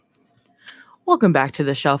Welcome back to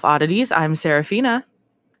the Shelf Oddities. I'm Serafina.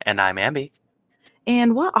 And I'm Ambi.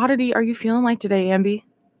 And what oddity are you feeling like today, Ambi?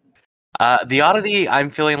 The oddity I'm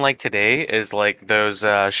feeling like today is like those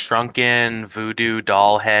shrunken voodoo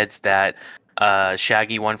doll heads that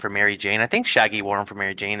Shaggy won for Mary Jane. I think Shaggy won for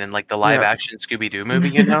Mary Jane in like the live Yep. action Scooby-Doo movie.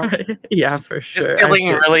 Yeah, for Just sure. feeling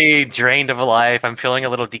really drained of life. I'm feeling a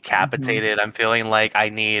little decapitated. I'm feeling like I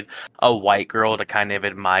need a white girl to kind of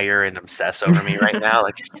admire and obsess over me right now.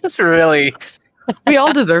 Like, it's really... We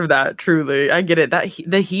all deserve that, truly. I get it.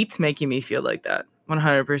 The heat's making me feel like that.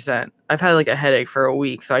 100%. I've had like a headache for a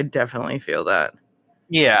week, so I definitely feel that.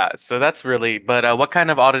 Yeah, so that's really... But what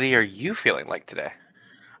kind of oddity are you feeling like today?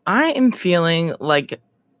 I am feeling like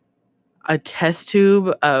a test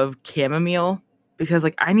tube of chamomile because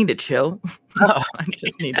like I need to chill. Oh. I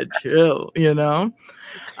just need to chill,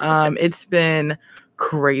 It's been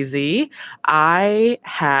crazy. I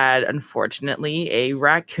had, unfortunately, a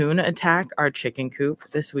raccoon attack our chicken coop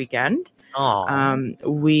this weekend.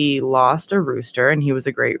 We lost a rooster, and he was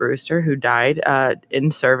a great rooster who died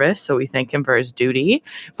in service, so we thank him for his duty.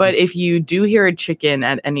 But if you do hear a chicken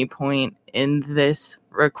at any point in this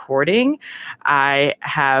recording, I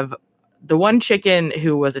have the one chicken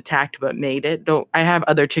who was attacked but made it. I have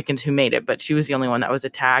other chickens who made it, but she was the only one that was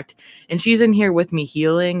attacked. And she's in here with me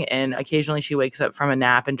healing, and occasionally she wakes up from a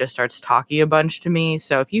nap and just starts talking a bunch to me.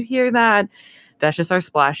 So if you hear that, that's just our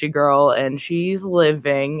splashy girl, and she's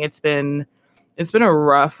living. It's been a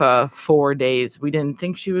rough 4 days. We didn't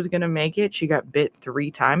think she was going to make it. She got bit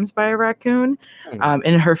 3 times by a raccoon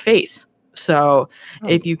in her face. So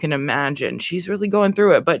if you can imagine, she's really going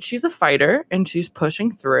through it, but she's a fighter and she's pushing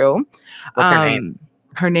through. What's her name?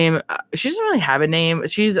 Her name, she doesn't really have a name.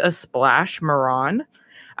 She's a Splash Moran.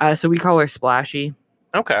 So we call her Splashy.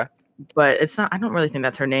 Okay. But it's not, I don't really think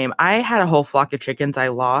that's her name. I had a whole flock of chickens I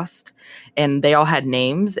lost, and they all had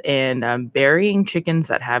names, and burying chickens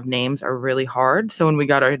that have names are really hard. So when we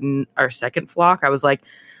got our second flock, I was like,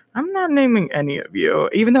 I'm not naming any of you,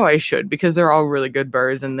 even though I should, because they're all really good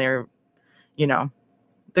birds and they're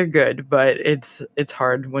good, but it's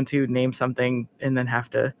hard once you name something and then have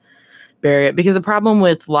to bury it, because the problem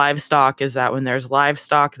with livestock is that when there's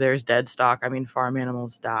livestock, there's dead stock. I mean, farm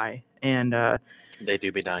animals die, and they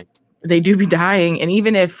do be dying. They do be dying, and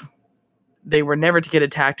even if they were never to get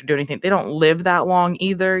attacked or do anything, they don't live that long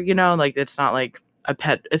either, like it's not like a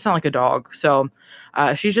pet, it's not like a dog. So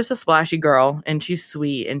she's just a splashy girl, and she's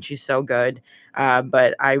sweet, and she's so good,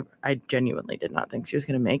 but I genuinely did not think she was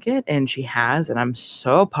going to make it, and she has, and I'm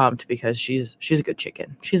so pumped because she's a good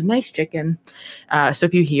chicken. She's a nice chicken. So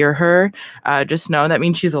if you hear her, just know that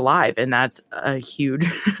means she's alive, and that's a huge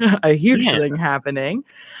thing happening.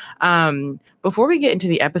 Before we get into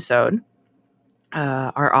the episode,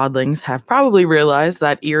 our oddlings have probably realized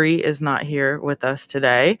that Erie is not here with us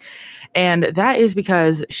today. And that is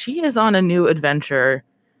because she is on a new adventure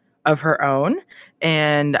of her own.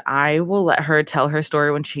 And I will let her tell her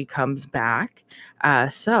story when she comes back.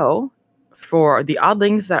 So for the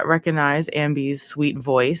oddlings that recognize Ambi's sweet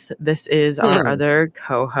voice, this is our other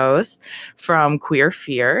co-host from Queer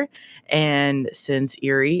Fear. And since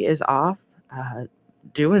Erie is off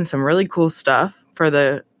doing some really cool stuff for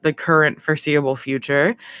the current foreseeable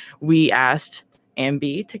future, we asked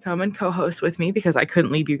Ambi to come and co-host with me because I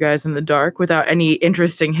couldn't leave you guys in the dark without any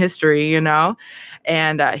interesting history,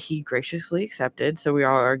 and he graciously accepted. So we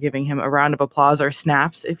all are giving him a round of applause, or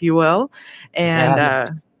snaps, if you will.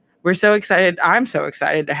 And we're so excited. I'm so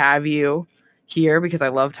excited to have you here because I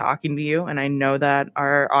love talking to you, and I know that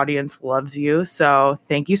our audience loves you. So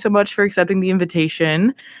thank you so much for accepting the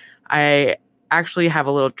invitation. I actually have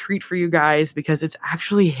a little treat for you guys because it's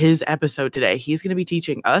actually his episode today. He's going to be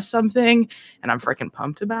teaching us something, and I'm freaking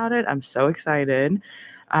pumped about it. I'm so excited.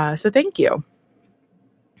 So thank you.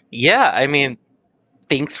 Yeah, I mean,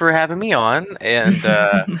 thanks for having me on, and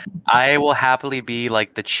I will happily be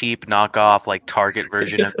like the cheap knockoff, like Target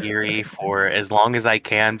version of Erie for as long as I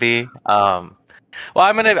can be. Well,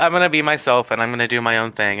 I'm gonna be myself, and I'm gonna do my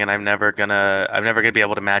own thing, and I'm never gonna be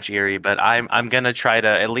able to match Erie, but I'm gonna try to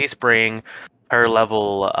at least bring her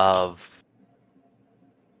level of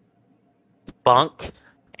bunk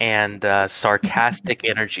and sarcastic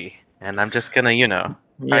energy, and I'm just gonna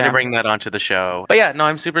try to bring that onto the show. But yeah, no,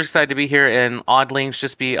 I'm super excited to be here, and oddlings,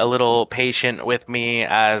 just be a little patient with me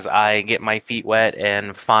as I get my feet wet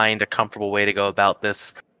and find a comfortable way to go about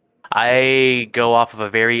this. I go off of a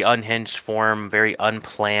very unhinged form, very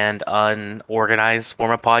unplanned, unorganized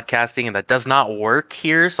form of podcasting, and that does not work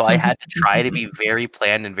here. So I had to try to be very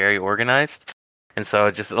planned and very organized. And so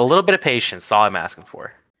just a little bit of patience is all I'm asking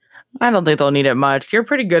for. I don't think they'll need it much. You're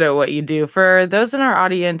pretty good at what you do. For those in our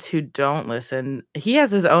audience who don't listen, he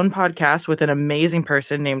has his own podcast with an amazing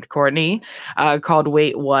person named Courtney called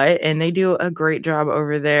Wait What? And they do a great job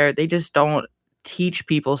over there. They just don't teach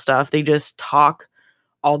people stuff, they just talk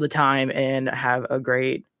all the time and have a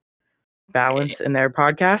great balance in their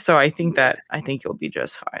podcast. So I think you'll be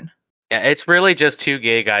just fine. Yeah, it's really just two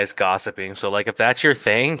gay guys gossiping. So, like, if that's your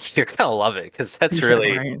thing, you're gonna love it because that's Yeah,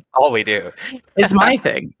 really right. all we do. It's my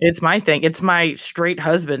thing. It's my thing. It's my straight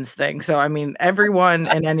husband's thing. So I mean, everyone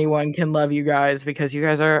and anyone can love you guys because you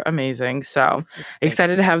guys are amazing. So Thank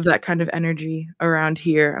excited to have that kind of energy around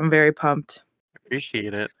here. I'm very pumped.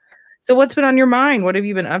 Appreciate it. So what's been on your mind? What have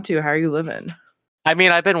you been up to? How are you living? I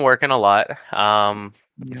mean, I've been working a lot.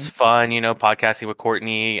 It's Yeah. fun, podcasting with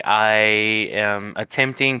Courtney. I am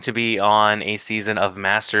attempting to be on a season of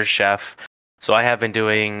Master Chef. So I have been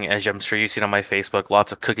doing, as I'm sure you've seen on my Facebook,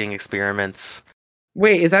 lots of cooking experiments.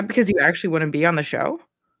 Wait, is that because you actually want to be on the show?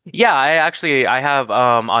 Yeah, I have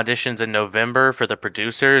auditions in November for the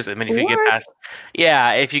producers. I mean, What?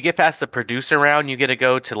 if you get past the producer round, you get to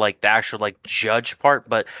go to like the actual like judge part.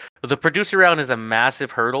 But the producer round is a massive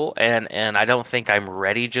hurdle, and I don't think I'm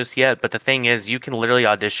ready just yet. But the thing is, you can literally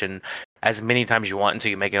audition as many times you want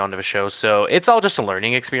until you make it onto a show. So it's all just a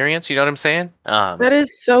learning experience. You know what I'm saying? That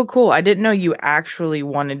is so cool. I didn't know you actually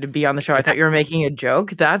wanted to be on the show. I thought you were making a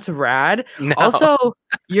joke. That's rad. No, Also,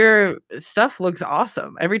 your stuff looks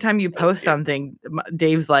awesome. Every time you thank post you. something,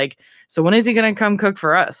 Dave's like, "So when is he gonna come cook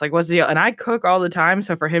for us? Like, what's the deal?" And I cook all the time,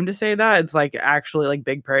 so for him to say that, it's like actually like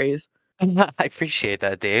big praise. I appreciate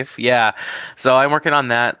that, Dave. Yeah. So I'm working on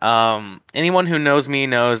that. Anyone who knows me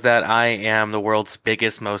knows that I am the world's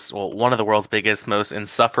biggest, one of the world's biggest, most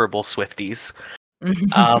insufferable Swifties.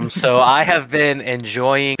 So I have been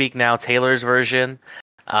enjoying Speak Now Taylor's version.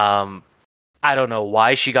 Um, I don't know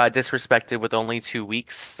why she got disrespected with only 2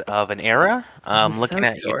 weeks of an era. So Looking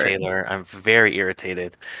at you, short. Taylor, I'm very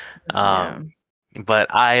irritated. Yeah. Um,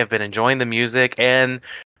 but I have been enjoying the music, and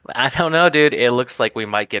I don't know, dude. It looks like we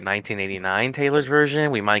might get 1989 Taylor's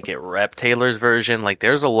version. We might get Rep Taylor's version. Like,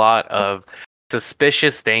 there's a lot of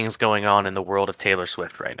suspicious things going on in the world of Taylor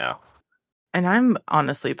Swift right now. And I'm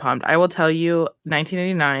honestly pumped. I will tell you,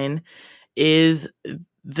 1989 is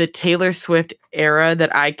the Taylor Swift era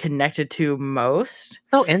that I connected to most.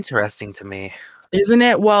 So interesting to me. Isn't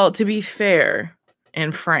it? Well, to be fair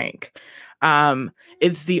and frank, um,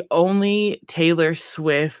 it's the only Taylor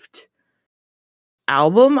Swift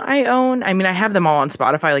album I own. I mean, I have them all on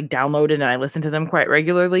Spotify, like downloaded, and I listen to them quite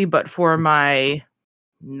regularly. But for my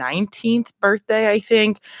 19th birthday, I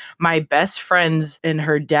think, my best friends and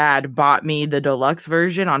her dad bought me the deluxe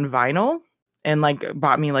version on vinyl and like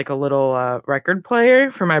bought me like a little record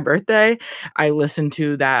player for my birthday. I listened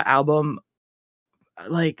to that album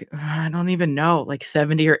like I don't even know, like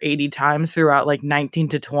 70 or 80 times throughout like 19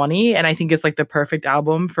 to 20. And I think it's like the perfect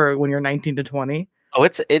album for when you're 19 to 20. Oh,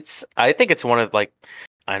 it's. I think it's one of like.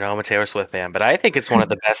 I know I'm a Taylor Swift fan, but I think it's one of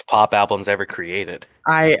the best pop albums ever created.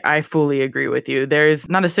 I fully agree with you. There's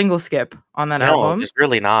not a single skip on that No, album. there's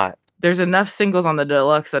really not. There's enough singles on the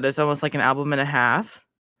deluxe that it's almost like an album and a half.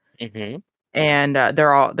 Hmm. And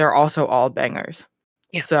they're also all bangers.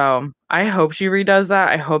 Yeah. So I hope she redoes that.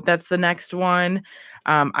 I hope that's the next one.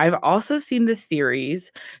 I've also seen the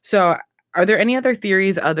theories. So are there any other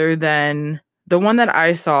theories other than the one that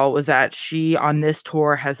I saw was that she on this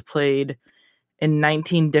tour has played in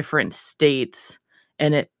 19 different states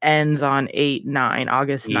and it ends on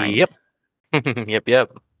August Yep. 9th,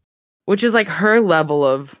 Yep. which is like her level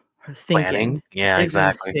of Planning. thinking Yeah, is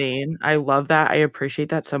exactly. insane. I love that. I appreciate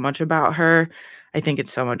that so much about her. I think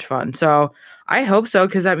it's so much fun. So I hope so,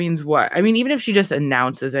 because that means what? I mean, even if she just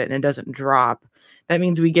announces it and it doesn't drop, that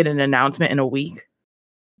means we get an announcement in a week.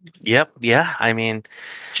 Yep. Yeah. I mean,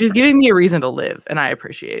 She's giving me a reason to live, and I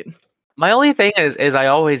appreciate. my only thing is I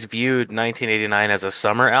always viewed 1989 as a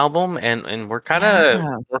summer album, and we're kind of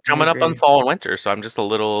Yeah, we're I coming up on agree. fall and winter, so I'm just a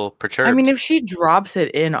little I mean, perturbed. if she drops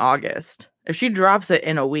it in August, if she drops it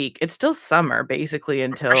in a week, it's still summer basically For sure.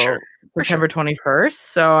 until For sure. September 21st.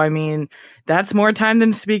 So, I mean, that's more time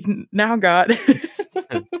than Speak Now got.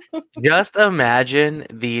 Just imagine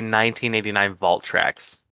the 1989 vault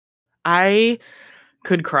tracks. I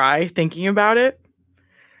could cry thinking about it.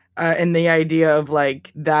 And the idea of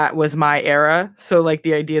like that was my era. So, like,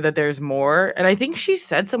 the idea that there's more. And I think she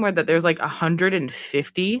said somewhere that there's like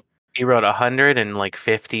 150. He wrote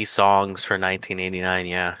 150 songs for 1989.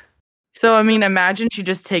 Yeah. So, I mean, imagine she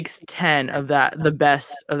just takes 10 of that, the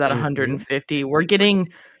best of that Hmm. 150. We're getting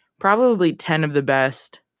probably 10 of the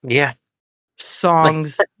best Yeah. Like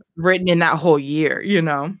songs written in that whole year, you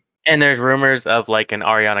know? And there's rumors of like an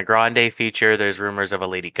Ariana Grande feature. There's rumors of a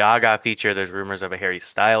Lady Gaga feature. There's rumors of a Harry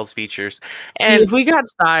Styles features. See, And if we got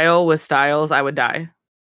style with Styles, I would die.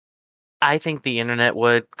 I think the internet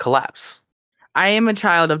would collapse. I am a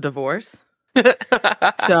child of divorce,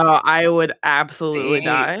 so I would absolutely See,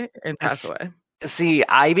 die and pass s- away. see,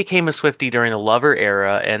 I became a Swiftie during the Lover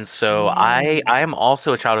era, and so I Mm. am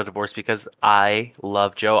also a child of divorce because I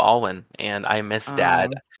love Joe Alwyn and I miss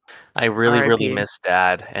Dad. Um, I really, really R.I.P. miss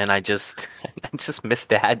Dad, and I just I just miss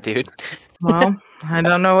Dad, dude. Well, I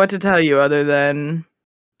don't know what to tell you other than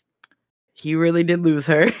he really did lose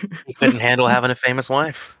her. He couldn't handle having a famous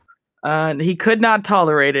wife. He could not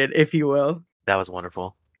tolerate it, if you will. That was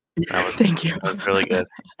wonderful. That was Thank you. that was really good.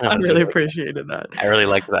 That I was really really good. appreciated that. I really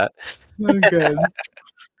liked that. Oh, good.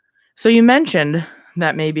 So you mentioned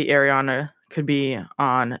that maybe Ariana could be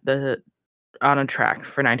on a track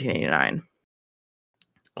for 1989.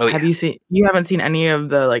 Oh Have yeah. you haven't seen any of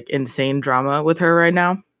the like insane drama with her right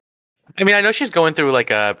now? I mean, I know she's going through like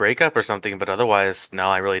a breakup or something, but otherwise, no,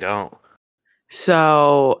 I really don't.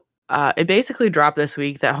 So it basically dropped this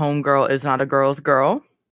week that Homegirl is not a girl's girl.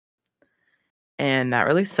 And that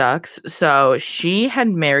really sucks. So she had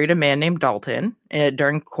married a man named Dalton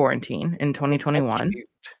during quarantine in That's 2021. cute.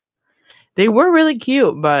 They were really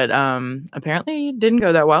cute, but apparently it didn't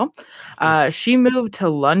go that well. She moved to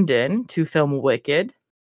London to film Wicked,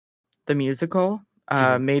 the musical,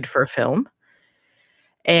 Mm-hmm. made for film.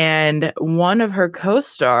 And one of her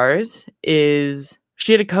co-stars is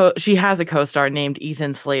she has a co-star named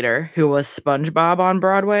Ethan Slater, who was SpongeBob on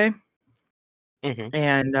Broadway. Mm-hmm.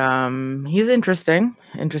 And he's interesting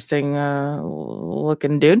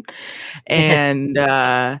looking dude.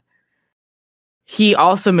 And he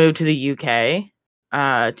also moved to the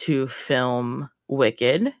UK to film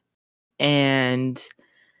Wicked, and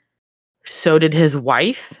so did his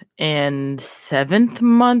wife and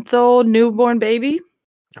 7th-month-old newborn baby.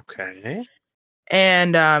 Okay.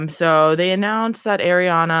 And so they announced that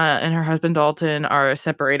Ariana and her husband Dalton are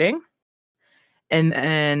separating. And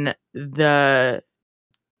then the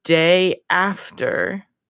day after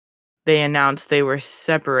they announced they were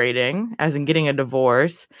separating, as in getting a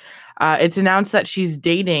divorce, it's announced that she's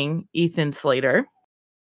dating Ethan Slater.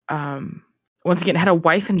 Once again, had a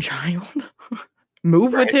wife and child.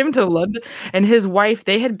 Move with Right. him to London. And his wife,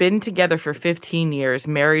 they had been together for 15 years,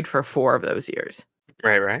 married for 4 of those years.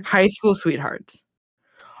 Right. Right. High school sweethearts.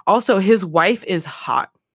 Also, his wife is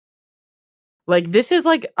hot. Like, this is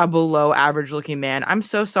like a below average looking man. I'm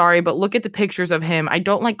so sorry, but look at the pictures of him. I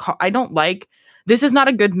don't like this is not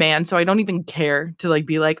a good man, so I don't even care to like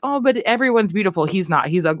be like, "Oh, but everyone's beautiful." He's not.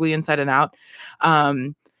 He's ugly inside and out.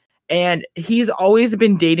 And he's always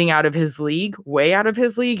been dating out of his league, way out of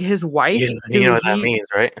his league. His wife, You who know what that he means,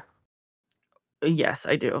 right? yes,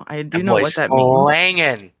 I do. I do That know boy's what that means.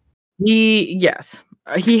 slanging. Yes,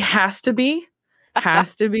 he has to be,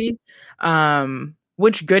 has to be.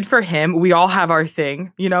 Which good for him. We all have our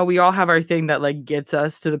thing, we all have our thing that like gets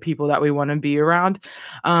us to the people that we want to be around.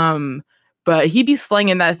 But he be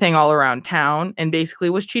slinging that thing all around town, and basically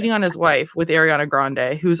was cheating on his wife with Ariana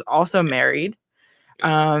Grande, who's also married.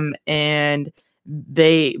 And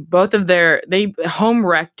they home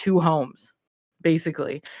wrecked 2 homes,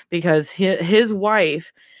 basically, because his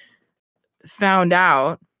wife found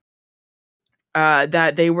out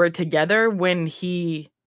that they were together when he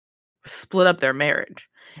split up their marriage.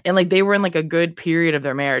 And like they were in like a good period of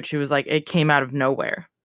their marriage. She was like, it came out of nowhere.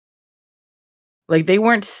 Like they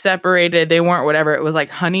weren't separated, they weren't whatever. It was like,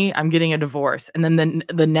 honey, I'm getting a divorce. And then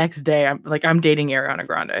the next day, I'm dating Ariana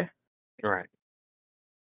Grande. Right.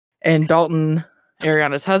 And Dalton,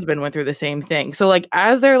 Ariana's husband, went through the same thing. So like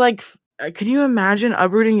as they're like, can you imagine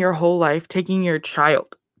uprooting your whole life, taking your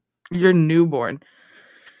child, your newborn,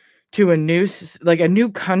 to a new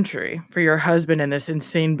country for your husband and this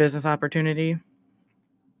insane business opportunity,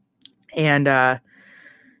 and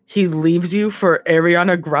he leaves you for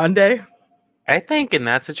Ariana Grande? I think in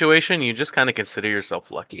that situation, you just kind of consider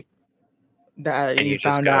yourself lucky, That and you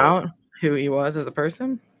found out who he was as a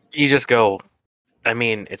person? you just go. I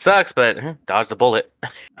mean, it sucks, but dodge the bullet.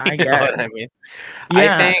 I You know what I guess. mean? I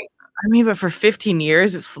Yeah. think. I mean, but for 15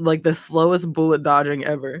 years, it's like the slowest bullet dodging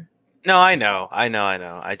ever. No, I know.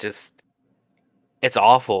 I just, it's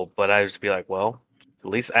awful, but I just be like, well, at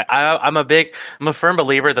least I'm a firm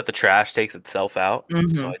believer that the trash takes itself out. So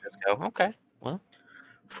Mhm. I just go, okay, well,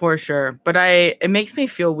 For sure. But it makes me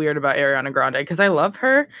feel weird about Ariana Grande because I love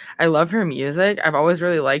her. I love her music. I've always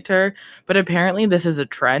really liked her. But apparently this is a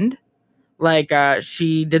trend. Like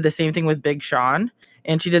she did the same thing with Big Sean,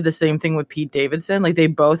 and she did the same thing with Pete Davidson. Like they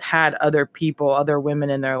both had other women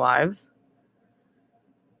in their lives.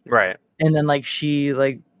 right. And then like she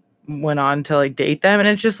like went on to like date them, and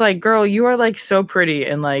it's just like, girl, you are like so pretty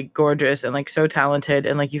and like gorgeous and like so talented,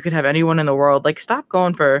 and like you could have anyone in the world. Like, stop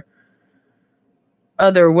going for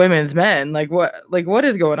other women's men. Like what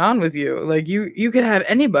is going on with you? Like you could have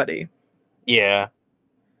anybody. Yeah.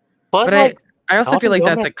 Plus, But like, I also feel Dalton like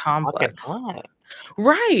that's Gomez a is fucking complex. hot.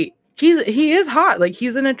 Right. He is hot. Like,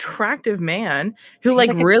 he's an attractive man who He's like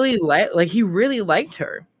like a, really like he really liked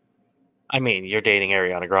her. I mean, you're dating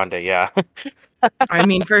Ariana Grande, yeah. I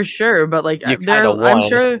mean, for sure, but like You kind there of I'm won.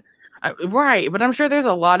 sure right, but I'm sure there's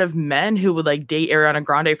a lot of men who would like date Ariana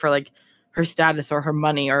Grande for like her status or her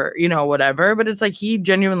money or whatever, but it's like he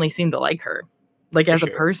genuinely seemed to like her like For as a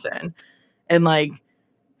sure. person. And like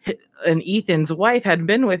and Ethan's wife had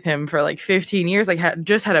been with him for like 15 years, like had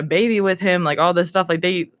just had a baby with him, like all this stuff. Like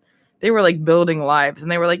they were like building lives,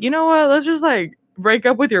 and they were like, you know what? Let's just like break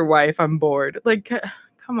up with your wife. I'm bored. Like,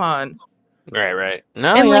 come on. Right.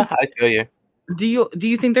 No, And yeah, like, I feel you. do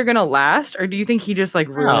you think they're gonna last, or do you think he just like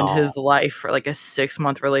ruined No. his life for like a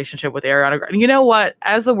 6-month relationship with Ariana Grande? You know what?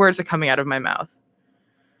 As the words are coming out of my mouth,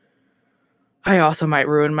 I also might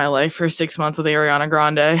ruin my life for 6 months with Ariana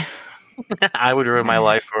Grande. I would ruin my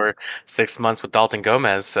life for 6 months with Dalton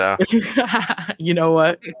Gomez, so. You know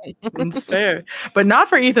what? It's fair, but not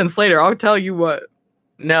for Ethan Slater. I'll tell you what.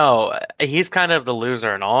 No, he's kind of the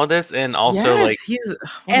loser in all of this, and also Yes, like, he's what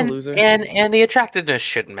a and loser. and the attractiveness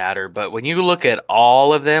shouldn't matter, but when you look at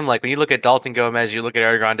all of them, like when you look at Dalton Gomez, you look at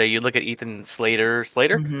Ariana Grande, you look at Ethan Slater,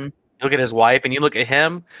 Hmm. you look at his wife, and you look at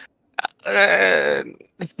him. Uh,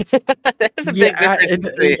 there's a big Yeah, difference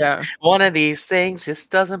between yeah. one of these things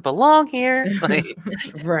just doesn't belong here. Like,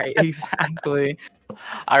 Right, exactly.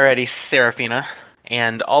 alrighty, Serafina,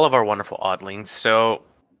 and all of our wonderful oddlings. So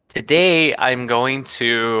today I'm going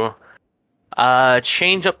to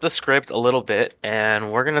change up the script a little bit,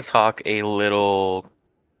 and we're gonna talk a little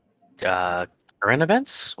uh current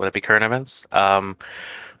events. Would it be current events?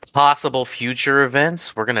 Possible future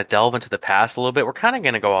events. We're gonna delve into the past a little bit. We're kind of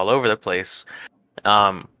gonna go all over the place.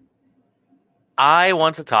 Um, I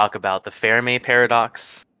want to talk about the Fermi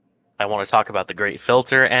Paradox. I want to talk about the Great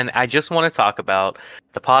Filter, and I just want to talk about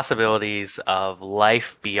the possibilities of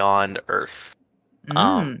life beyond Earth.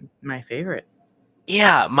 Um, My favorite.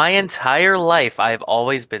 yeah, my entire life I've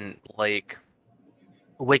always been like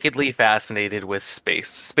wickedly fascinated with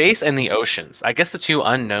space and the oceans. I guess the two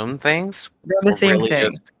unknown things They're the were same really thing.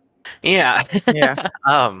 just yeah. Yeah.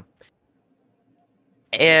 um,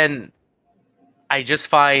 and I just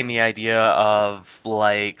find the idea of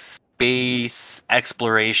like space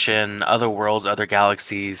exploration, other worlds, other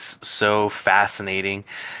galaxies so fascinating.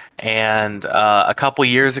 And a couple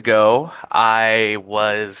years ago, I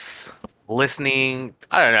was listening,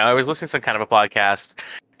 I don't know, I was listening to some kind of a podcast,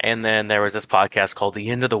 and then there was this podcast called The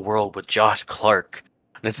End of the World with Josh Clark.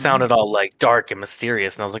 And it sounded all like dark and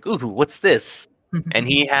mysterious, and I was like, ooh, what's this? And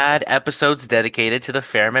he had episodes dedicated to the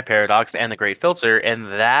Fermi Paradox and the Great Filter, and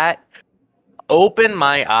that opened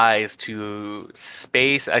my eyes to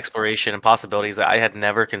space exploration and possibilities that I had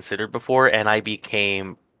never considered before, and I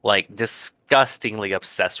became like disgustingly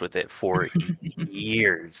obsessed with it for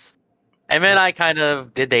years. And then I kind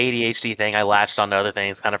of did the ADHD thing. I latched onto other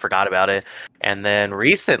things, kind of forgot about it. And then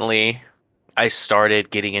recently I started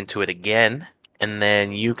getting into it again. And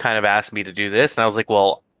then you kind of asked me to do this, and I was like,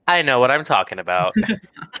 well, I know what I'm talking about.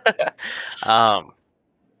 um,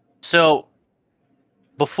 so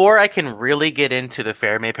before I can really get into the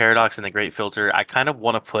Fermi Paradox and the Great Filter, I kind of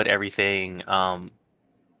want to put everything.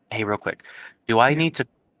 Hey, real quick, do I Yeah. need to?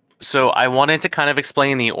 So I wanted to kind of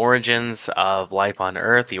explain the origins of life on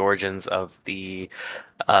Earth, the origins of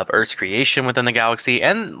Earth's creation within the galaxy,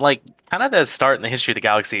 and like kind of the start in the history of the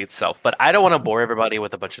galaxy itself. But I don't want to bore everybody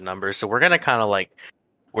with a bunch of numbers, so we're gonna kind of like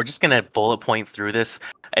we're just gonna bullet point through this.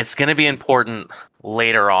 It's gonna be important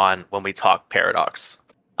later on when we talk paradox.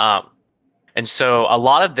 Um, and so a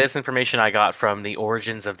lot of this information I got from The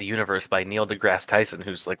Origins of the Universe by Neil deGrasse Tyson,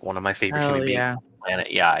 who's like one of my favorite Oh human beings yeah. on the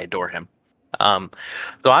planet. Yeah, I adore him. Um,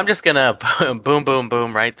 so I'm just gonna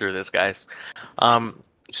boom right through this, guys.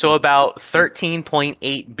 So about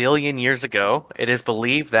 13.8 billion years ago, it is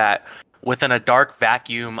believed that within a dark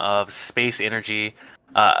vacuum of space energy,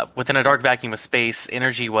 within a dark vacuum of space,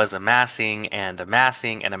 energy was amassing and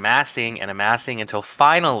amassing and amassing and amassing until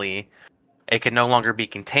finally it could no longer be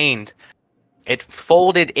contained. It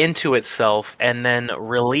folded into itself and then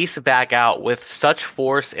released back out with such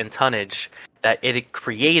force and tonnage that it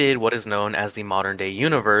created what is known as the modern day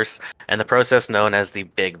universe and the process known as the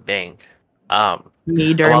Big Bang. Um,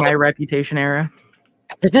 Me during while my Reputation era.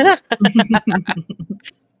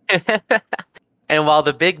 and while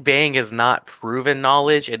the Big Bang is not proven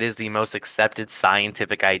knowledge, it is the most accepted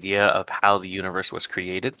scientific idea of how the universe was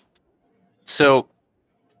created. So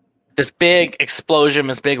this big explosion,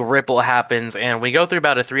 this big ripple happens, and we go through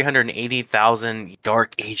about a 380,000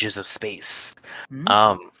 dark ages of space. Mhm.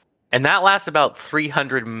 Um, and that lasts about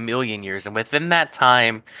 300 million years. And within that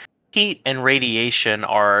time, heat and radiation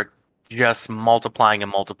are just multiplying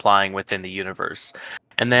and multiplying within the universe.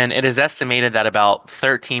 And then it is estimated that about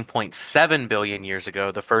 13.7 billion years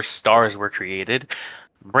ago, the first stars were created,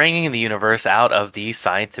 bringing the universe out of the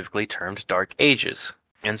scientifically termed dark ages.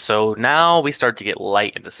 And so now we start to get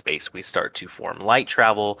light into space. We start to form light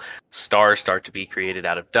travel, stars start to be created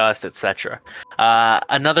out of dust, etc.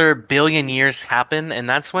 Another billion years happen, and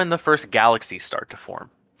that's when the first galaxies start to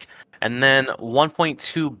form. And then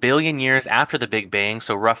 1.2 billion years after the Big Bang,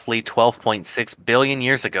 so roughly 12.6 billion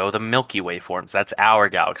years ago, the Milky Way forms. That's our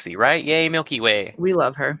galaxy, right? Yay, Milky Way. We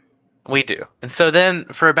love her. We do. And so then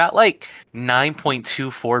for about like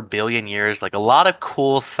 9.24 billion years, like a lot of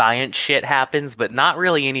cool science shit happens, but not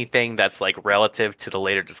really anything that's like relative to the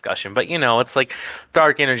later discussion. But it's like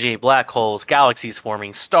dark energy, black holes, galaxies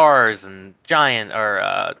forming, stars and giant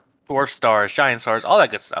or dwarf stars, giant stars, all that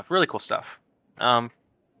good stuff. Really cool stuff.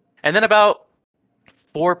 And then about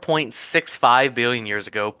 4.65 billion years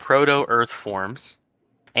ago, proto-Earth forms.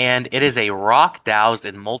 And it is a rock doused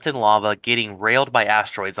in molten lava getting railed by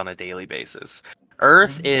asteroids on a daily basis.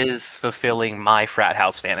 Earth is fulfilling my frat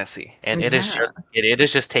house fantasy, and it is Yeah.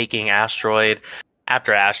 just taking asteroid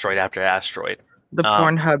after asteroid after asteroid. The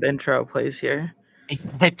Um, Pornhub intro plays here.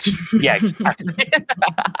 yeah, exactly.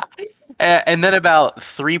 And then about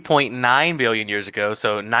 3.9 billion years ago,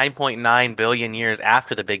 so 9.9 billion years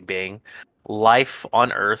after the Big Bang, life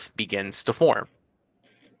on Earth begins to form.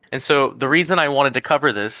 And so the reason I wanted to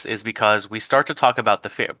cover this is because we start to talk about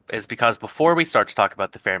because before we start to talk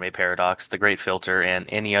about the Fermi Paradox, the Great Filter, and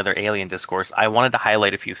any other alien discourse, I wanted to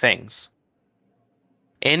highlight a few things.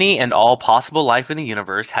 Any and all possible life in the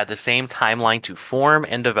universe had the same timeline to form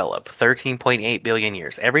and develop, 13.8 billion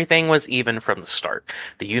years. Everything was even from the start.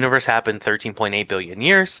 The universe happened 13.8 billion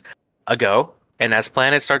years ago, and as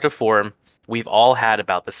planets start to form, we've all had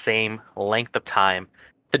about the same length of time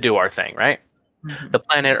to do our thing, right? Mhm. The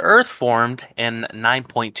planet Earth formed in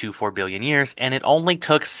 9.24 billion years, and it only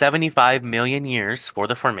took 75 million years for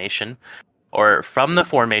the formation, or from the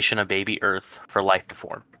formation of baby Earth, for life to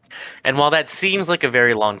form. And while that seems like a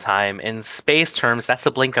very long time, in space terms, that's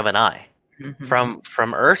a blink of an eye. Mhm.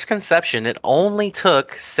 From Earth's conception, it only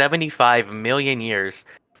took 75 million years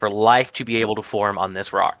for life to be able to form on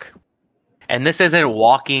this rock. And this isn't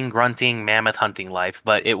walking, grunting, mammoth hunting life,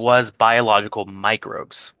 but it was biological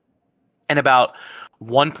microbes. And about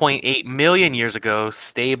 1.8 million years ago,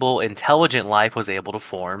 stable, intelligent life was able to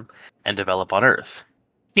form and develop on Earth.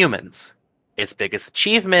 Humans. Its biggest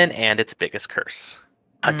achievement and its biggest curse.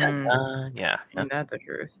 Dun, dun, dun. Yeah. Ain't that the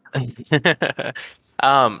truth?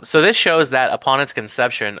 So this shows that upon its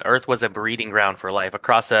conception, Earth was a breeding ground for life.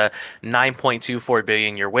 Across a 9.24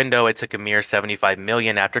 billion year window, it took a mere 75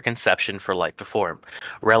 million after conception for life to form.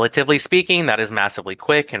 Relatively speaking, that is massively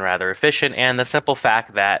quick and rather efficient, and the simple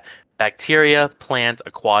fact that bacteria, plant,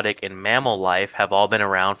 aquatic, and mammal life have all been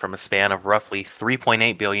around from a span of roughly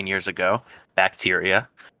 3.8 billion years ago, bacteria,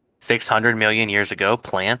 600 million years ago,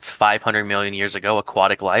 plants, 500 million years ago,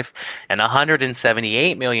 aquatic life, and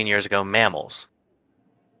 178 million years ago, mammals.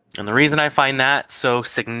 And the reason I find that so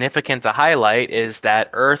significant to highlight is that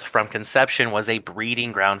Earth from conception was a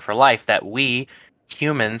breeding ground for life that we,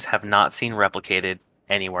 humans, have not seen replicated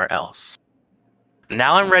anywhere else.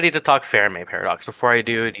 Now I'm ready to talk Fermi Paradox. Before I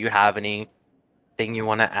do you have anything you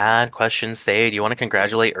want to add? Questions, say? Do you want to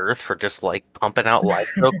congratulate Earth for just like pumping out life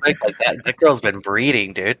real quick? Like that girl's been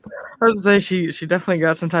breeding, dude. I was gonna say she definitely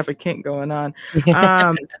got some type of kink going on.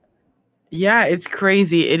 Yeah, it's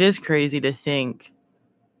crazy. It is crazy to think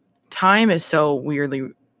time is so weirdly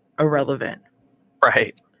irrelevant.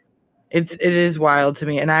 Right. It is wild to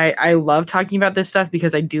me, and I love talking about this stuff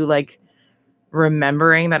because I do like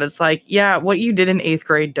remembering that it's like, yeah, what you did in 8th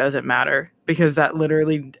grade doesn't matter, because that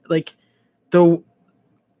literally, like,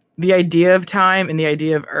 the idea of time and the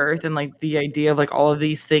idea of Earth and like the idea of like all of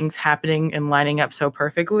these things happening and lining up so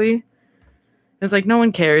perfectly, it's like no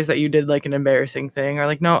one cares that you did like an embarrassing thing, or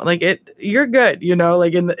like, no, like, you're good,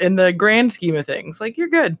 like in the grand scheme of things, like, you're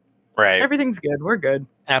good. Right. Everything's good. We're good.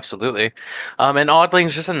 Absolutely. And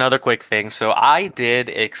Oddlings, just another quick thing. So I did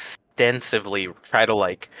extensively try to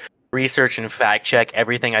like research and fact check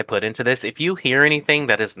everything I put into this. If you hear anything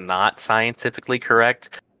that is not scientifically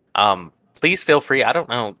correct, please feel free. I don't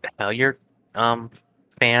know how you're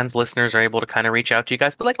fans, listeners are able to kind of reach out to you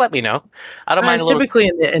guys, but like, let me know. I don't mind a It's little. typically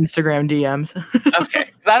in the Instagram DMs. Okay,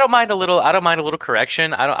 'cause I don't mind a little. I don't mind a little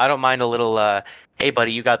correction. I don't mind a little. Hey,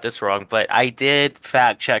 buddy, you got this wrong. But I did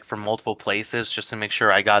fact check from multiple places just to make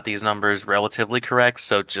sure I got these numbers relatively correct.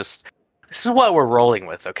 So just this is what we're rolling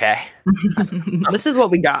with, okay? This is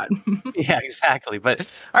what we got. Yeah, exactly. But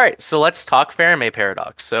all right, so let's talk Fermi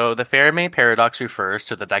paradox. So the Fermi paradox refers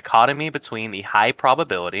to the dichotomy between the high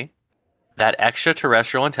probability that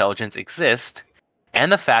extraterrestrial intelligence exists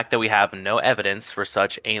and the fact that we have no evidence for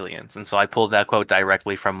such aliens. And so I pulled that quote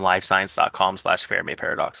directly from livescience.com/Fermi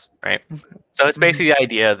paradox, right? So it's basically the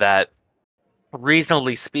idea that,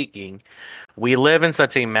 reasonably speaking, we live in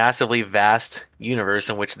such a massively vast universe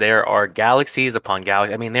in which there are galaxies upon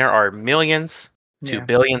galaxies. I mean, there are millions to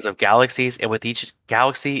billions of galaxies, and with each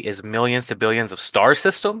galaxy is millions to billions of star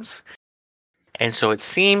systems. And so it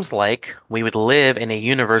seems like we would live in a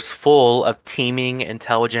universe full of teeming,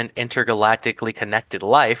 intelligent, intergalactically connected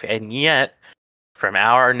life, and yet, from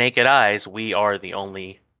our naked eyes, we are the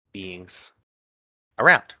only beings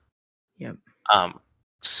around. Yep.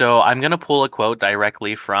 So I'm going to pull a quote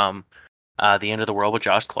directly from The End of the World with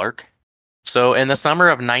Josh Clark. So in the summer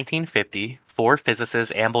of 1950, 4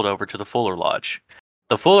 physicists ambled over to the Fuller Lodge.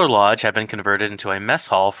 The Fuller Lodge had been converted into a mess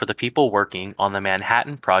hall for the people working on the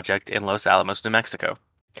Manhattan Project in Los Alamos, New Mexico.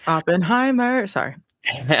 Oppenheimer. Sorry.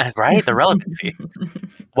 Right? The relevancy.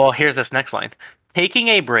 Well, here's this next line. Taking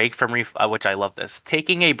a break from, which I love this,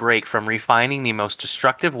 taking a break from refining the most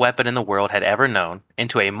destructive weapon in the world had ever known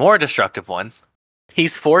into a more destructive one,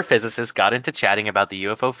 these 4 physicists got into chatting about the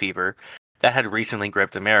UFO fever that had recently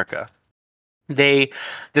gripped America. They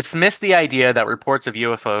dismissed the idea that reports of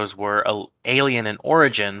UFOs were alien in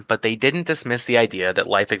origin, but they didn't dismiss the idea that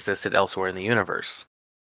life existed elsewhere in the universe.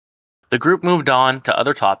 The group moved on to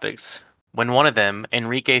other topics when one of them,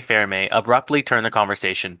 Enrique Fermi, abruptly turned the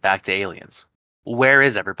conversation back to aliens. Where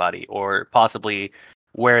is everybody? Or possibly,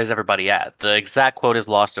 where is everybody at? The exact quote is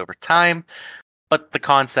lost over time, but the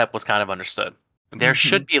concept was kind of understood. There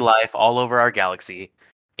should be life all over our galaxy,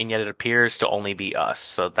 and yet it appears to only be us.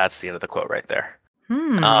 So that's the end of the quote right there.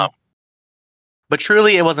 But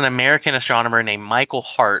truly, it was an American astronomer named Michael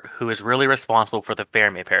Hart who is really responsible for the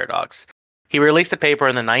Fermi paradox. He released a paper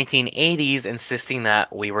in the 1980s insisting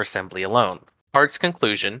that we were simply alone. Hart's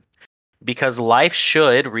conclusion, because life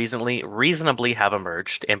should reasonably have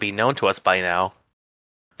emerged and be known to us by now,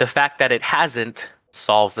 the fact that it hasn't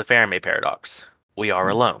solves the Fermi paradox. We are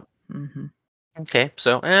alone. Okay,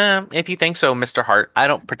 so if you think so, Mr. Hart, I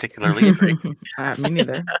don't particularly agree. Me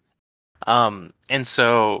neither. And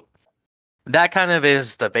so that kind of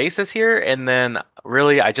is the basis here. And then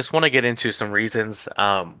really, I just want to get into some reasons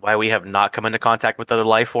why we have not come into contact with other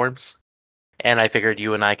life forms. And I figured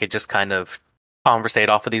you and I could just kind of conversate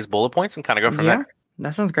off of these bullet points and kind of go from there.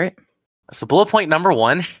 That sounds great. So bullet point number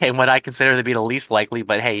 1, and what I consider to be the least likely,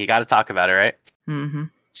 but hey, you got to talk about it, right?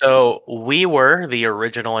 So we were the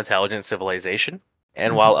original intelligent civilization.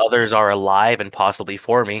 And while others are alive and possibly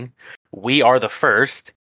forming, we are the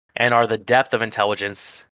first and are the depth of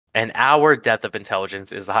intelligence. And our depth of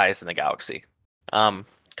intelligence is the highest in the galaxy.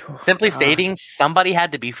 Simply stating, somebody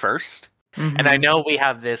had to be first. And I know we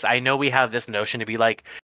have this notion to be like,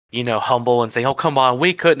 humble and saying, oh, come on,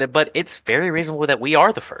 we couldn't. But it's very reasonable that we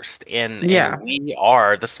are the first. And we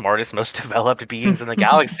are the smartest, most developed beings in the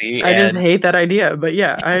galaxy. I just hate that idea. But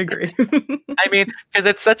yeah, I agree. I mean, because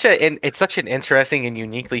it's such an interesting and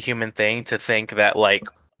uniquely human thing to think that, like,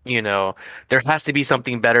 there has to be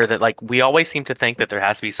something better, that like we always seem to think that there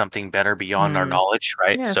has to be something better beyond our knowledge,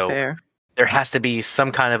 right? Yeah, so fair. There has to be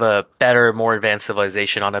some kind of a better, more advanced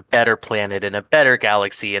civilization on a better planet in a better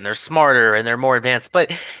galaxy, and they're smarter and they're more advanced. But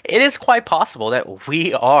it is quite possible that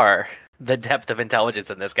we are the depth of intelligence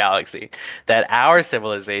in this galaxy, that our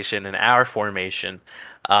civilization and our formation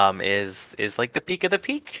is like the peak of the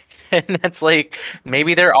peak. And that's like,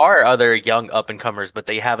 maybe there are other young up and comers, but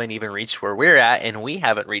they haven't even reached where we're at, and we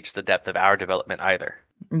haven't reached the depth of our development either.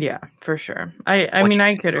 Yeah, for sure. I mean,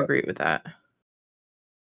 I could agree with that.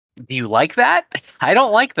 Do you like that? I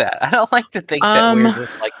don't like that. I don't like to think that we're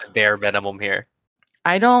just like the bare minimum here.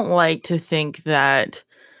 I don't like to think that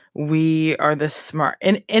we are the smart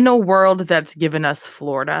in a world that's given us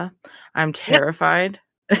Florida. I'm terrified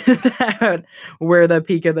that we're the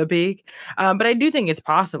peak of the peak. But I do think it's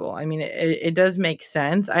possible. I mean, it does make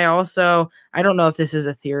sense. I don't know if this is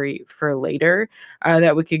a theory for later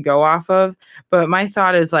that we could go off of, but my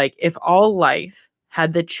thought is like, if all life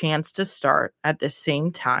had the chance to start at the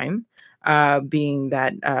same time, being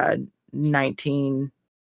that 19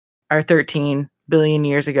 or 13 billion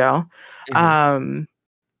years ago,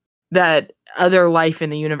 that other life in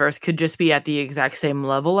the universe could just be at the exact same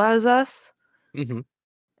level as us. Mm-hmm.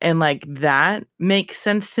 And like that makes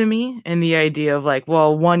sense to me. And the idea of like,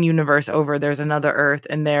 well, one universe over, there's another Earth,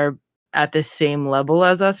 and they're at the same level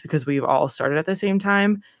as us because we've all started at the same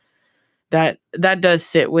time. That does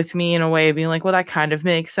sit with me in a way of being like, well, that kind of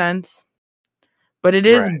makes sense. But it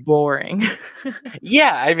is Right. boring.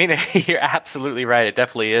 Yeah, I mean, you're absolutely right. It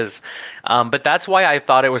definitely is. But that's why I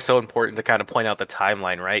thought it was so important to kind of point out the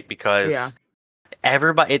timeline, right? Yeah. Because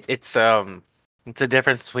everybody, it's a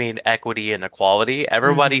difference between equity and equality.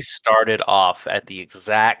 Everybody Mhm. started off at the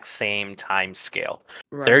exact same time scale,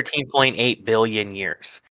 Right. 13.8 billion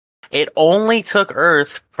years. It only took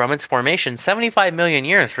Earth from its formation 75 million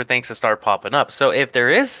years for things to start popping up. So if there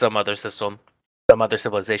is some other system, some other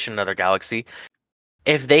civilization, another galaxy,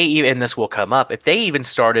 if they even, and this will come up, if they even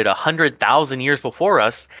started 100,000 years before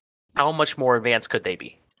us, how much more advanced could they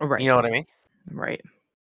be? You Right. know what I mean? Right.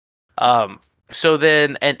 Um, so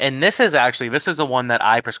then, and this is the one that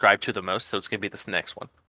I prescribe to the most. So it's gonna be this next one.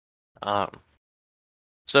 Um,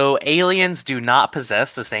 so aliens do not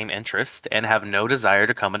possess the same interest and have no desire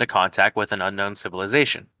to come into contact with an unknown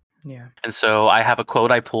civilization. Yeah. And so I have a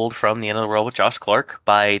quote I pulled from The End of the World with Josh Clark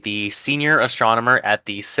by the senior astronomer at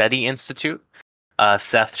the SETI Institute,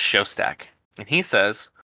 Seth Shostak. And he says,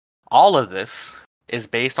 all of this is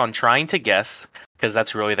based on trying to guess, because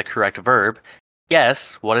that's really the correct verb,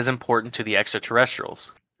 guess what is important to the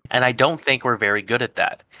extraterrestrials. And I don't think we're very good at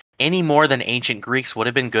that, any more than ancient Greeks would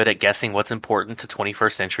have been good at guessing what's important to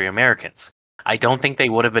 21st century Americans. I don't think they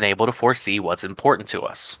would have been able to foresee what's important to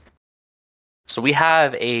us. So we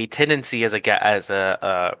have a tendency as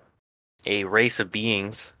a race of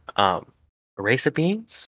beings, a race of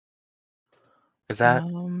beings. Is that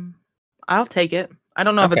I'll take it. I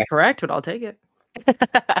don't know if okay? it's correct, but I'll take it.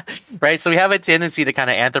 Right, so we have a tendency to kind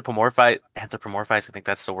of anthropomorphize. I think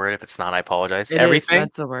that's the word. If it's not, I apologize. It is. Everything.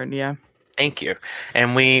 That's the word. Yeah. Thank you.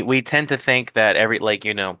 And we tend to think that We like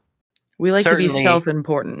to be certainly,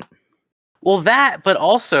 self-important. well, that, but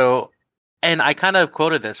also, and I kind of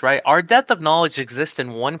quoted this, right? Our depth of knowledge exists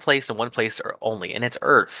in one place and one place only, and it's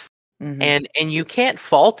Earth. Mhm. And you can't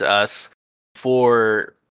fault us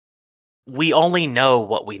for, we only know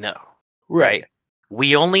what we know, Right. right?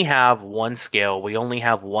 We only have one scale, we only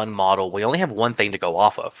have one model, we only have one thing to go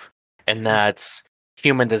off of, and that's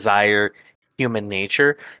human desire, human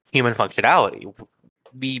nature, human functionality.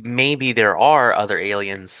 Maybe there are other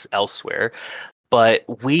aliens elsewhere, but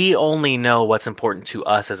we only know what's important to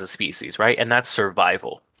us as a species, right? And that's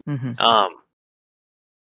survival. Mhm. Um,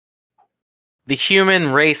 the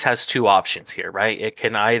human race has two options here, right? It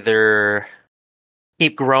can either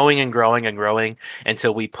keep growing and growing and growing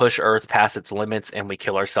until we push Earth past its limits and we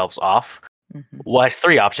kill ourselves off. Mhm. Well, it's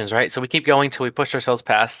three options, right? So we keep going till we push ourselves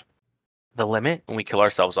past the limit and we kill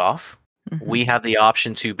ourselves off. Mhm. We have the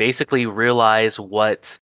option to basically realize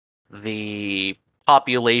what the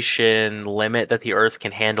population limit that the Earth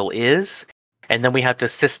can handle is, and then we have to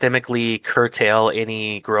systemically curtail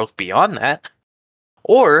any growth beyond that.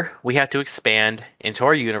 Or we have to expand into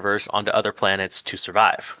our universe onto other planets to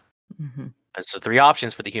survive. Mhm. And so three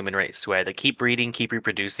options for the human race. We either keep breeding, keep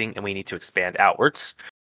reproducing, and we need to expand outwards.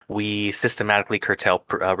 We systematically curtail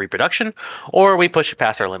reproduction, or we push it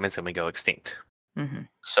past our limits and we go extinct. Mhm.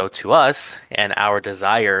 So to us and our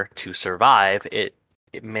desire to survive, it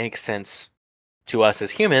makes sense to us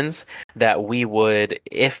as humans that we would,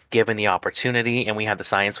 if given the opportunity and we have the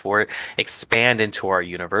science for it, expand into our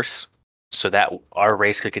universe so that our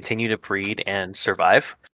race could continue to breed and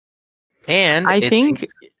survive. And I it seems.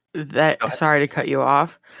 think Go that ahead. sorry to cut you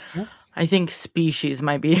off. Mhm. I think species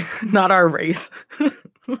might be not our race.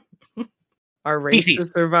 Our race Species. to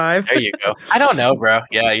survive. There you go. I don't know, bro.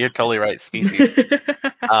 Yeah, you're totally right. Species.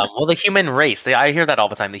 Well, the human race. I hear that all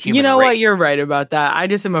the time. The You human know race. what? You're right about that. I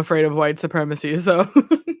just am afraid of white supremacy, so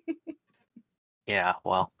Yeah.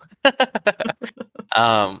 Well.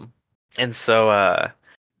 um, and so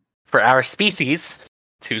for our species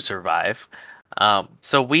to survive,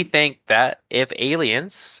 so we think that if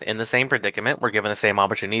aliens in the same predicament were given the same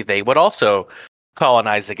opportunity, they would also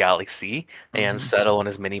colonize the galaxy and Mhm. settle on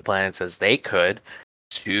as many planets as they could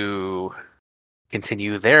to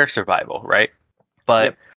continue their survival, right? But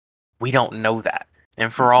Yep. we don't know that.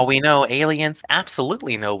 And for Mm-mm. all we know, aliens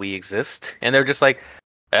absolutely know we exist. And they're just like,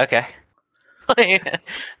 okay,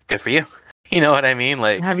 good for you. You know what I mean?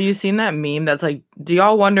 Like, Have you seen that meme that's like, do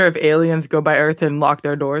y'all wonder if aliens go by Earth and lock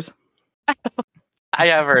their doors? I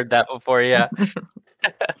have heard that before, yeah.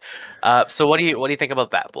 So what do you think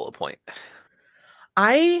about that bullet point?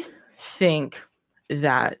 I think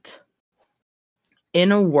that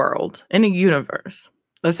in a world, in a universe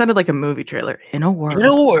That sounded like a movie trailer. In a world. In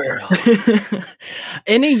a world.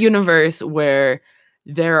 In a universe where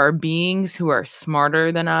there are beings who are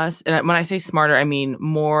smarter than us, and when I say smarter, I mean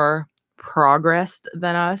more progressed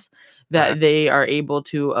than us, that they are able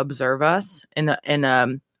to observe us in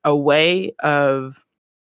a way of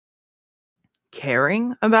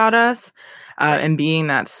caring about us, and being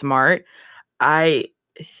that smart. I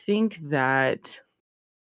think that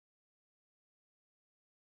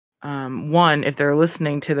one, if they're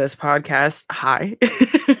listening to this podcast, hi,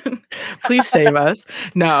 please save us.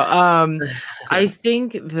 No, I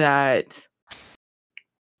think that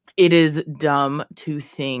it is dumb to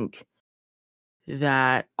think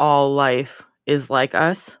that all life is like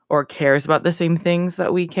us or cares about the same things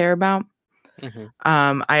that we care about.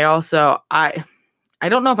 I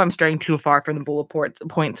don't know if I'm straying too far from the bullet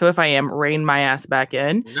point. So if I am, rein my ass back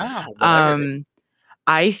in. No, whatever.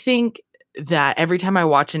 I think that every time I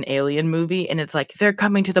watch an alien movie and it's like they're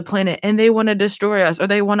coming to the planet and they want to destroy us or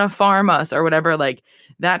they want to farm us or whatever, like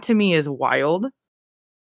that to me is wild.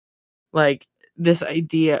 Like this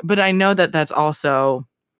idea, but I know that that's also,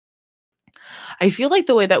 I feel like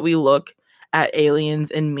the way that we look at aliens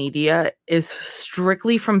in media is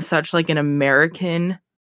strictly from such like an American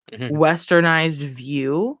westernized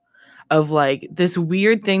view of like this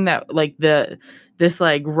weird thing that like this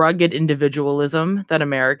like rugged individualism that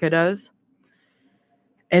America does.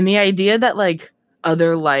 And the idea that like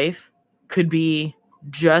other life could be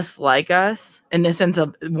just like us in the sense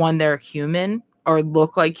of one, they're human or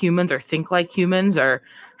look like humans or think like humans or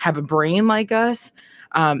have a brain like us.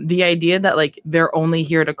 The idea that like they're only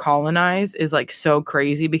here to colonize is like so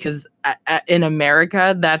crazy because in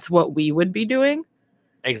America, that's what we would be doing.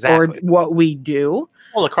 Exactly. Or what we do.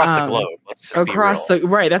 Well, across the globe. Let's just across be real.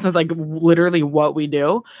 right. That's what's like literally what we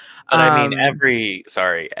do. But I mean, every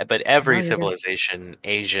civilization,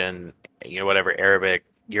 Asian, whatever, Arabic,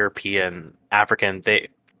 European, African,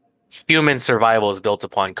 human survival is built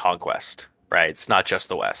upon conquest, right? It's not just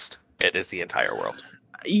the West. It is the entire world.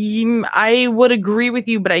 I would agree with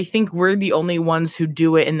you, but I think we're the only ones who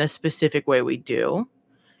do it in the specific way we do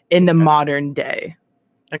in the modern day.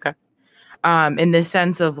 Okay. In the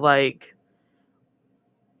sense of like,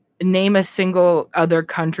 name a single other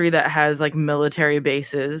country that has like military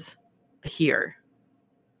bases here.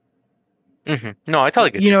 No, I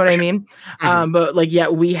totally get you. You know what I mean? But like, yeah,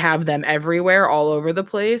 we have them everywhere, all over the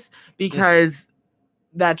place, because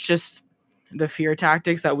that's just the fear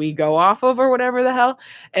tactics that we go off of or whatever the hell.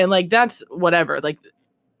 And like, that's whatever. Like,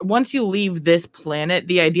 once you leave this planet,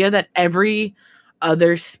 the idea that every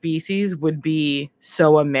other species would be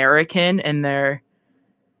so American in their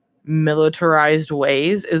militarized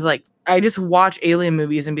ways is like, I just watch alien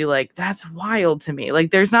movies and be like, that's wild to me.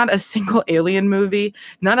 Like, there's not a single alien movie,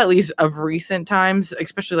 not at least of recent times,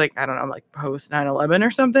 especially like, I don't know, like post 9/11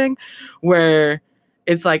 or something, where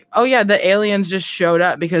it's like, oh yeah, the aliens just showed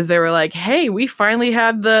up because they were like, hey, we finally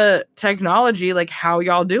had the technology. Like, how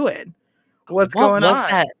y'all doing? What's going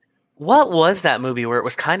on? What was that movie where it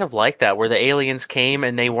was kind of like that, where the aliens came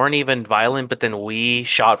and they weren't even violent, but then we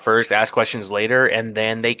shot first, asked questions later, and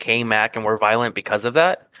then they came back and were violent because of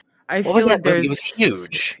that? I feel like it was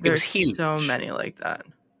huge. It was huge. So many like that.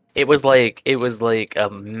 It was like a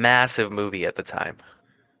massive movie at the time.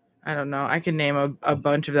 I don't know. I can name a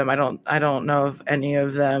bunch of them. I don't know if any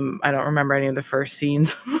of them. I don't remember any of the first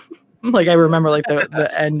scenes. Like I remember like the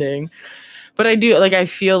ending, but I do like. I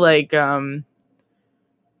feel like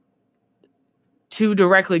to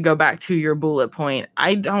directly go back to your bullet point.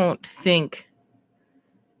 I don't think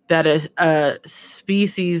that a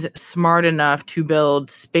species smart enough to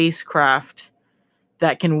build spacecraft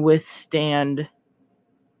that can withstand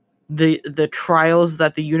the trials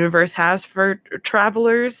that the universe has for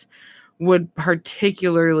travelers would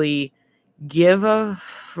particularly give a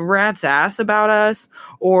rat's ass about us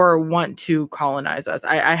or want to colonize us.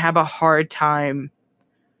 I have a hard time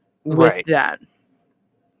with that.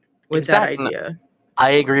 With that idea.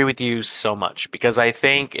 I agree with you so much because I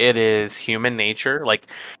think it is human nature. Like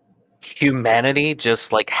humanity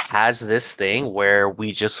just like has this thing where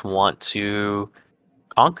we just want to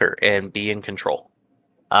conquer and be in control.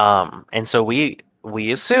 And so we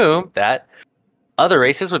assume that other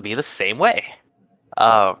races would be the same way.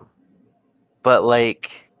 But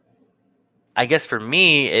like, I guess for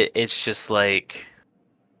me, it's just like,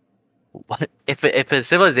 what if a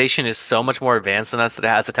civilization is so much more advanced than us that it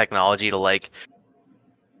has the technology to like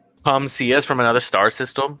come see us from another star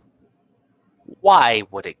system? Why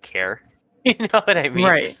would it care? You know what I mean?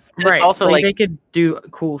 Right. And it's also like they could do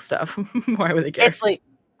cool stuff. Why would they care? It's like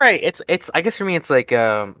It's I guess for me, it's like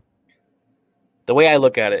the way I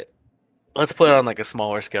look at it. Let's put it on like a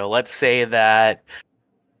smaller scale. Let's say that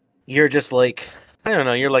you're just like, I don't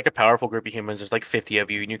know, you're like a powerful group of humans. There's like 50 of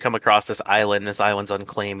you, and you come across this island. This island's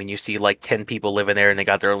unclaimed, and you see like 10 people living there, and they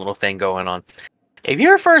got their own little thing going on. If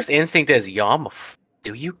your first instinct is, "Yum,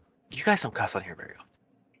 do you guys don't cuss on here very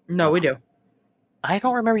No, we often." do. I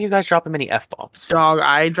don't remember you guys dropping many F-bombs. Dog,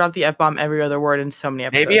 I drop the F-bomb every other word in so many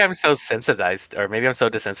Maybe episodes. I'm so sensitized, or maybe I'm so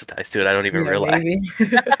desensitized to it, I don't even Yeah, realize. maybe.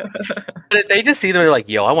 But if they just see them, they're like,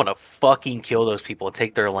 "Yo, I want to fucking kill those people and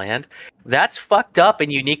take their land." That's fucked up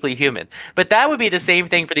and uniquely human. But that would be the same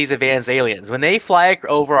thing for these advanced aliens. When they fly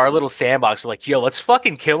over our little sandbox, they're like, "Yo, let's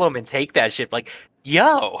fucking kill them and take that shit." Like,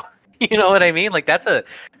 yo, you know what I mean? Like that's a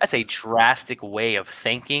drastic way of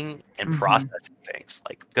thinking and Mhm. processing things.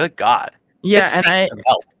 Like, good God, Yeah, it's and seeking some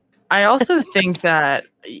help. I also think that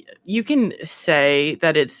you can say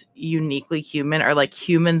that it's uniquely human or like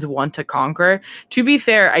humans want to conquer. To be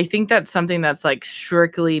fair, I think that's something that's like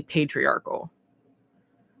strictly patriarchal.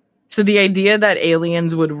 So the idea that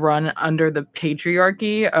aliens would run under the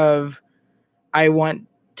patriarchy of I want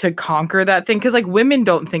to conquer that thing, because like women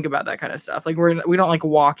don't think about that kind of stuff. Like we don't like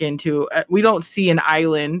walk into we don't see an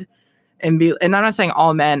island and be, and I'm not saying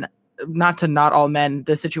all men, not all men,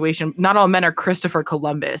 the situation, not all men are Christopher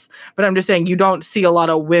Columbus, but I'm just saying you don't see a lot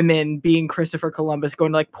of women being Christopher Columbus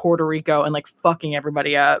going to like Puerto Rico and like fucking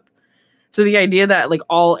everybody up. So the idea that like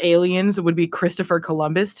all aliens would be Christopher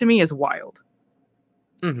Columbus to me is wild.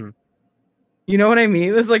 Mm-hmm. You know what I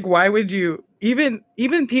mean? It's like, why would you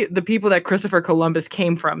the people that Christopher Columbus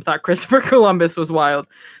came from thought Christopher Columbus was wild.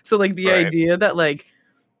 So like the Right. idea that like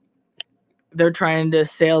they're trying to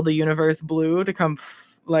sail the universe blue to come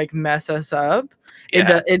like mess us up.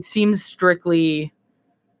 Yeah. It seems strictly,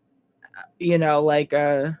 you know, like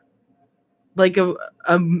a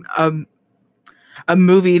a, a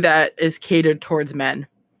movie that is catered towards men.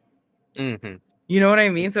 Mm-hmm. You know what I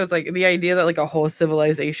mean? So it's like the idea that like a whole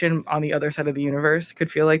civilization on the other side of the universe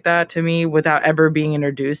could feel like that to me without ever being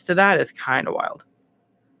introduced to that is kind of wild.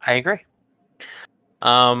 I agree.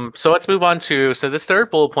 So let's move on to, so this third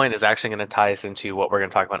bullet point is actually going to tie us into what we're going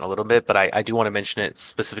to talk about in a little bit, but I do want to mention it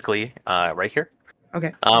specifically right here.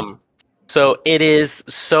 Okay. So it is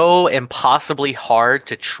so impossibly hard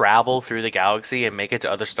to travel through the galaxy and make it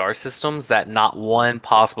to other star systems that not one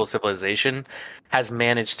possible civilization has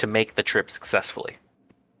managed to make the trip successfully.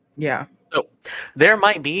 Yeah. So there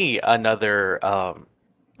might be another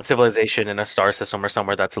civilization in a star system or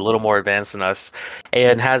somewhere that's a little more advanced than us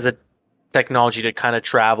and has a technology to kind of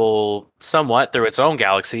travel somewhat through its own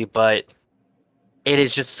galaxy, but it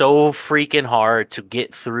is just so freaking hard to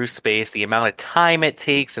get through space, the amount of time it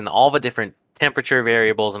takes and all the different temperature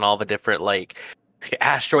variables and all the different like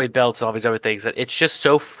asteroid belts and all these other things that it's just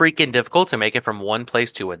so freaking difficult to make it from one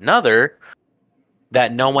place to another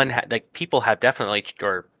that no one like people have definitely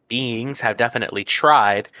or beings have definitely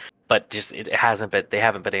tried, but just it hasn't been they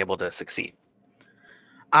haven't been able to succeed.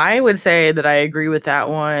 I would say that I agree with that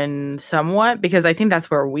one somewhat because I think that's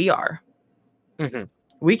where we are. Mm-hmm.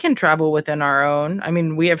 We can travel within our own. I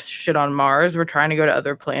mean, we have shit on Mars. We're trying to go to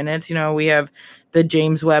other planets. You know, we have the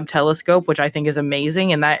James Webb Telescope, which I think is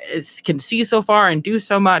amazing, and that is can see so far and do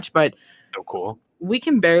so much. But So cool. we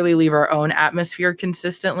can barely leave our own atmosphere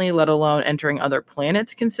consistently, let alone entering other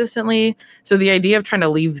planets consistently. So the idea of trying to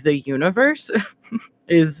leave the universe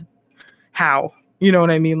is how, you know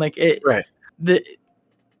what I mean? Like it, Right. the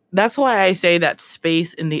that's why I say that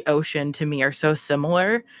space and the ocean to me are so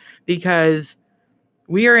similar because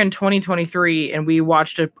we are in 2023 and we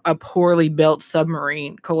watched a poorly built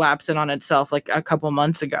submarine collapse in on itself like a couple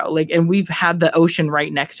months ago. Like, and we've had the ocean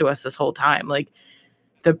right next to us this whole time. Like,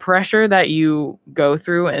 the pressure that you go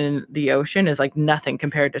through in the ocean is like nothing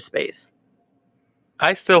compared to space.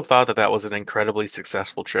 I still thought that that was an incredibly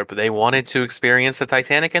successful trip. They wanted to experience the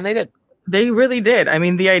Titanic, and they did. They really did. I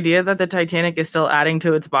mean, the idea that the Titanic is still adding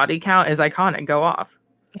to its body count is iconic. Go off.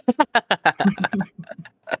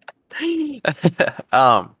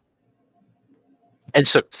 um, and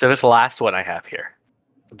so this last one I have here,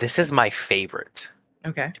 this is my favorite,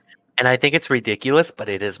 Okay. and I think it's ridiculous, but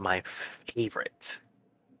it is my favorite.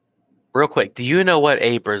 Real quick, do you know what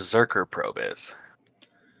a berserker probe is?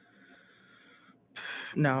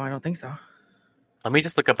 No, I don't think so. Let me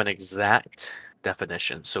just look up an exact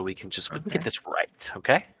definition so we can get Okay. this right,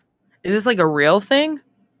 okay? Is this like a real thing?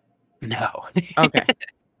 No. Okay.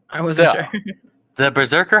 I wasn't So, sure. the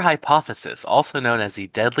Berserker hypothesis, also known as the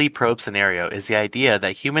deadly probe scenario, is the idea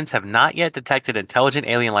that humans have not yet detected intelligent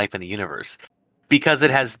alien life in the universe because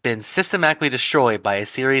it has been systematically destroyed by a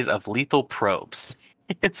series of lethal probes.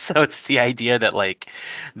 So it's the idea that like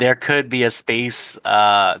there could be a space,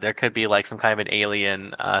 there could be like some kind of an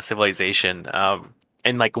alien civilization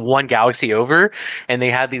in like one galaxy over, and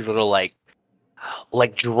they had these little like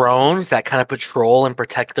like drones that kind of patrol and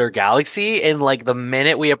protect their galaxy, and like the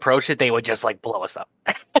minute we approach it, they would just like blow us up.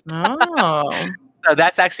 Oh. So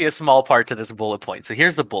that's actually a small part to this bullet point. So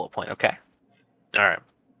here's the bullet point. Okay. All right.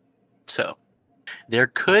 So there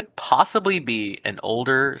could possibly be an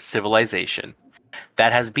older civilization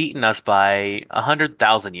that has beaten us by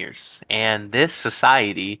 100,000 years, and this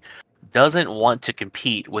society doesn't want to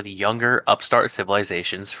compete with younger upstart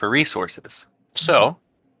civilizations for resources. So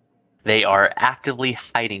they are actively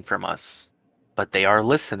hiding from us, but they are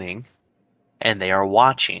listening and they are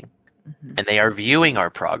watching and they are viewing our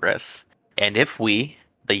progress. And if we,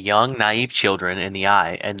 the young, naive children in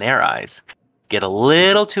their eyes, get a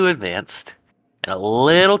little too advanced and a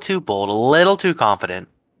little too bold, a little too confident,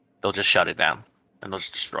 they'll just shut it down and they'll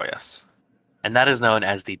just destroy us. And that is known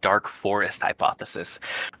as the dark forest hypothesis,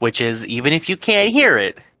 which is even if you can't hear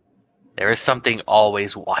it, there is something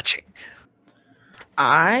always watching.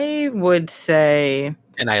 I would say,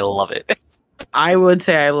 and I love it. I would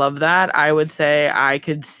say I love that. I would say I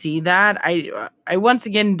could see that. I once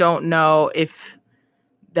again don't know if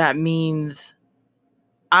that means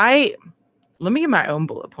let me get my own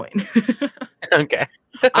bullet point. Okay.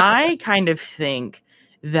 I kind of think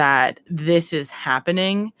that this is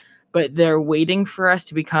happening, but they're waiting for us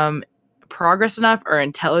to become progress enough or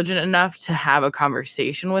intelligent enough to have a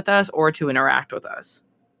conversation with us or to interact with us.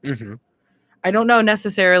 Mm-hmm. I don't know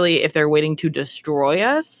necessarily if they're waiting to destroy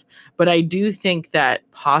us, but I do think that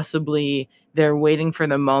possibly they're waiting for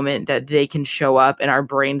the moment that they can show up and our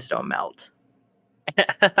brains don't melt.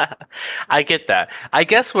 I get that. I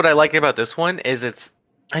guess what I like about this one is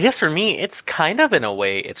I guess for me, it's kind of in a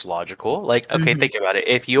way it's logical. Like, okay, think about it.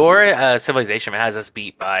 If your civilization has us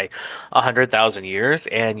beat by 100,000 years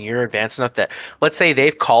and you're advanced enough that, let's say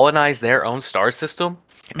they've colonized their own star system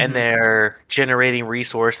and they're generating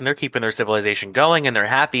resource and they're keeping their civilization going and they're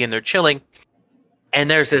happy and they're chilling. And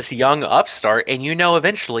there's this young upstart and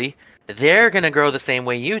eventually they're going to grow the same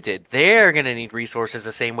way you did. They're going to need resources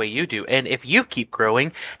the same way you do. And if you keep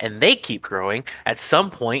growing and they keep growing, at some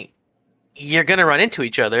point, you're going to run into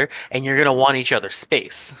each other and you're going to want each other's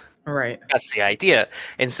space. Right. That's the idea.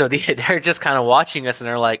 And so they're just kind of watching us and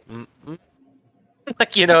they're like,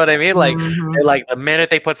 like, you know what I mean? Like, they're like, the minute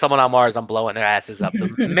they put someone on Mars, I'm blowing their asses up.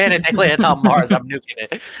 The minute they land on Mars, I'm nuking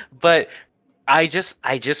it. But I just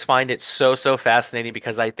find it so fascinating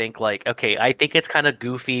because I think like, okay, I think it's kind of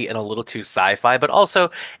goofy and a little too sci-fi, but also,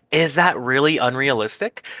 is that really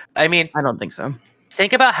unrealistic? I mean, I don't think so.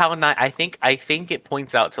 Think about how I think it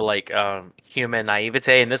points out to like human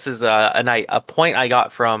naivete, and this is a point I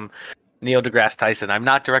got from Neil deGrasse Tyson. I'm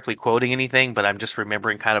not directly quoting anything, but I'm just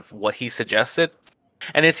remembering kind of what he suggested.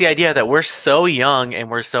 And it's the idea that we're so young and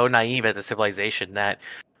we're so naive as a civilization that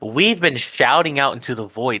we've been shouting out into the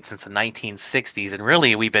void since the 1960s. And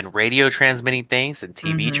really, we've been radio transmitting things and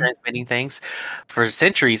TV transmitting things for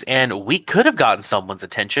centuries. And we could have gotten someone's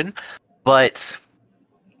attention, but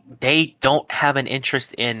they don't have an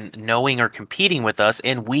interest in knowing or competing with us.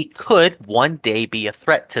 And we could one day be a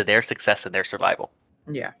threat to their success and their survival.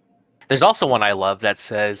 Yeah. There's also one I love that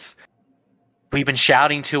says, we've been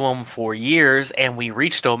shouting to them for years and we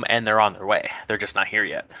reached them and they're on their way. They're just not here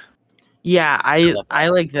yet. Yeah, I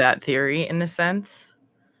like that theory in a sense.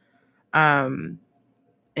 In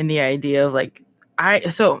the idea of like,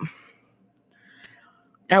 so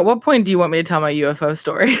at what point do you want me to tell my UFO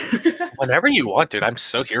story? Whenever you want, dude. I'm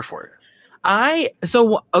so here for it.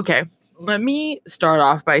 Okay, let me start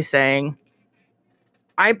off by saying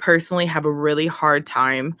I personally have a really hard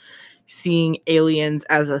time seeing aliens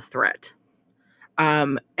as a threat.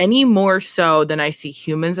 Any more so than I see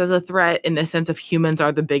humans as a threat, in the sense of humans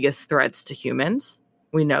are the biggest threats to humans.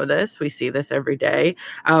 We know this. We see this every day.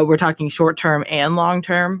 We're talking short term and long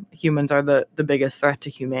term. Humans are the biggest threat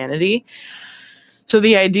to humanity. So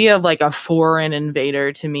the idea of like a foreign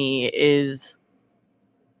invader to me is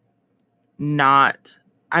not,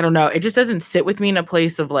 I don't know. It just doesn't sit with me in a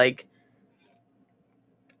place of like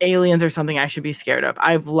aliens are something I should be scared of.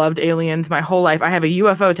 I've loved aliens my whole life. I have a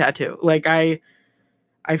UFO tattoo. Like I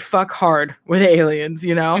fuck hard with aliens,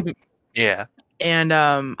 you know? Yeah. And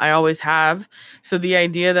I always have. So the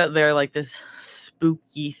idea that they're like this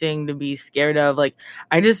spooky thing to be scared of, like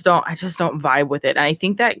I just don't vibe with it. And I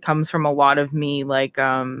think that comes from a lot of me like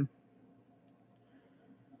I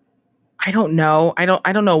don't know. I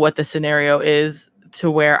don't know what the scenario is to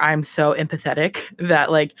where I'm so empathetic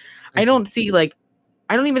that like I don't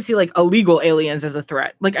even see like illegal aliens as a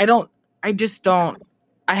threat. Like I just don't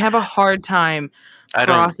I have a hard time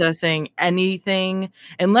processing anything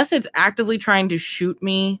unless it's actively trying to shoot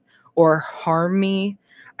me or harm me.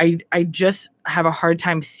 I just have a hard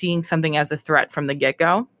time seeing something as a threat from the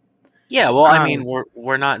get-go. Yeah, well, I mean, Um,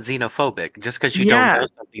 we're not xenophobic. Just because you don't know yeah,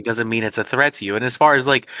 something doesn't mean it's a threat to you. And as far as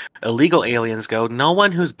like illegal aliens go, no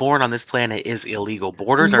one who's born on this planet is illegal.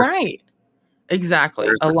 right. Exactly.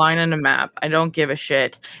 Borders A are line on a map. I don't give a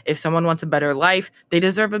shit. If someone wants a better life, they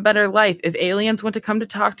deserve a better life. If aliens want to come to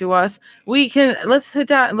talk to us, let's sit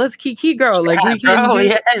down, let's kiki girl. Like we chat, can bro. do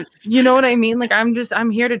Yes. you know what I mean? Like I'm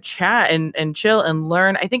here to chat and chill and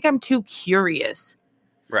learn. I think I'm too curious.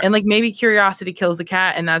 Right. And like maybe curiosity kills the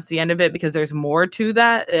cat and that's the end of it because there's more to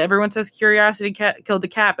that. Everyone says curiosity killed the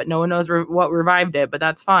cat, but no one knows what revived it, but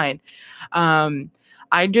that's fine. Um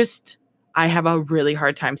I just I have a really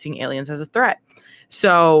hard time seeing aliens as a threat.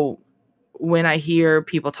 So when I hear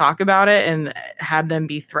people talk about it and have them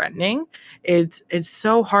be threatening, it's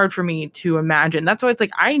so hard for me to imagine. That's why it's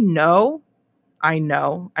like I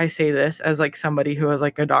say this as like somebody who has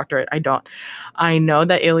like a doctorate. I know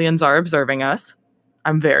that aliens are observing us.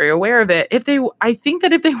 I'm very aware of it. I think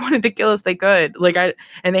that if they wanted to kill us, they could.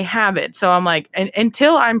 And they haven't. So I'm like, and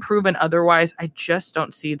until I'm proven otherwise, I just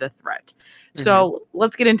don't see the threat. Mm-hmm. So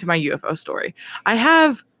let's get into my UFO story. I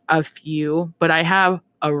have a few, but I have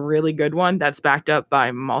a really good one that's backed up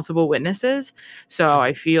by multiple witnesses. So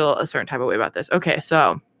I feel a certain type of way about this. Okay,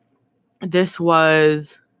 so this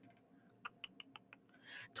was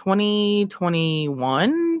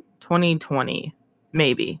 2021, 2020,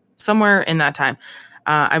 maybe somewhere in that time.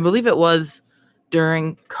 I believe it was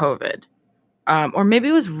during COVID, or maybe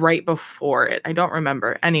it was right before it. I don't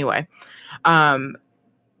remember. Anyway, um,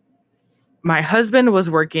 my husband was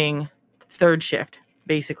working third shift.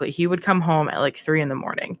 Basically, he would come home at like 3 a.m,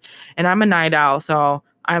 and I'm a night owl, so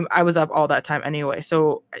I was up all that time anyway.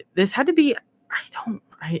 So this had to be.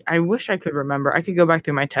 I wish I could remember. I could go back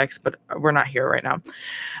through my text, but we're not here right now.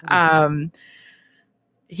 Um,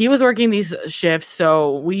 he was working these shifts,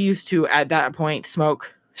 so we used to at that point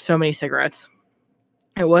smoke so many cigarettes.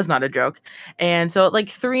 It was not a joke. And so at like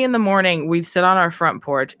 3 a.m, we'd sit on our front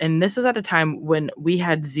porch, and this was at a time when we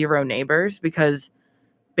had zero neighbors because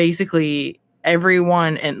basically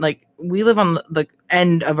everyone, and like we live on the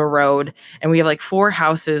end of a road and we have like 4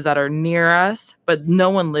 houses that are near us, but no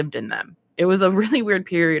one lived in them. It was a really weird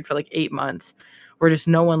period for like 8 months where just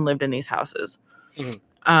no one lived in these houses.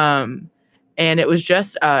 Um, and it was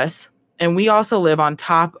just us. And we also live on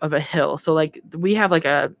top of a hill. So like we have like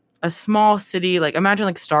a small city, like imagine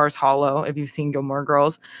like Stars Hollow, if you've seen Gilmore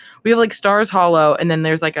Girls. We have like Stars Hollow, and then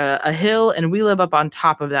there's like a hill, and we live up on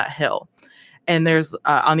top of that hill. And there's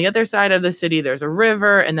on the other side of the city, there's a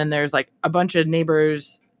river, and then there's like a bunch of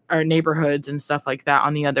neighbors or neighborhoods and stuff like that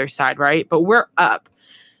on the other side, right? But we're up.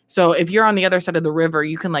 So if you're on the other side of the river,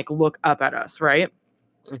 you can like look up at us, right?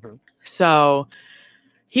 So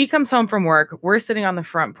he comes home from work. We're sitting on the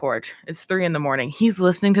front porch. It's 3 a.m. He's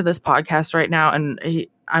listening to this podcast right now. And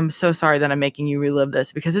I'm so sorry that I'm making you relive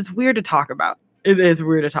this because it's weird to talk about. It is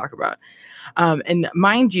weird to talk about. And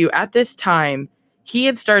mind you, at this time, he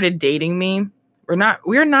had started dating me.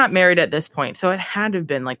 We're not married at this point. So it had to have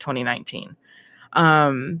been like 2019.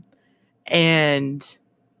 And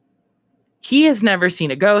he has never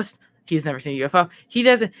seen a ghost. He's never seen a UFO.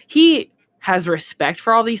 He has respect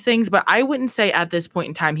for all these things, but I wouldn't say at this point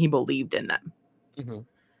in time he believed in them.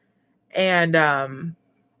 And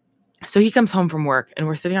so he comes home from work, and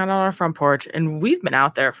we're sitting out on our front porch, and we've been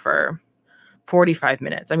out there for 45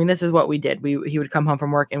 minutes. I mean, this is what we did. He would come home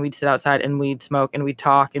from work, and we'd sit outside, and we'd smoke, and we'd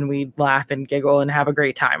talk, and we'd laugh and giggle and have a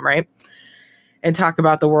great time, right? And talk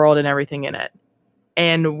about the world and everything in it.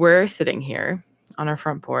 And we're sitting here on our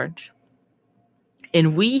front porch,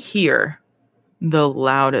 and we hear the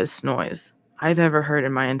loudest noise I've ever heard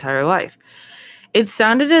in my entire life. It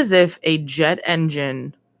sounded as if a jet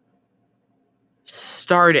engine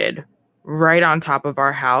started right on top of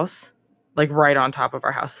our house,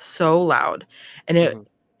 so loud. And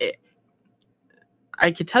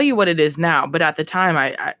I could tell you what it is now, but at the time,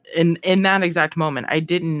 I in that exact moment, I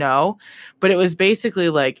didn't know. But it was basically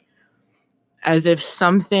like as if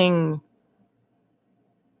something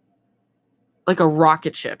like a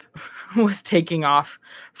rocket ship was taking off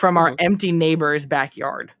from our empty neighbor's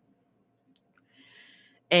backyard.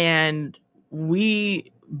 And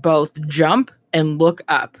we both jump and look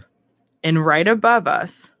up. And right above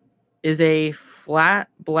us is a flat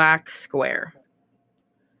black square.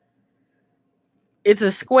 It's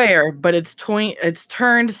a square, but it's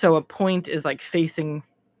turned so a point is like facing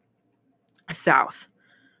south,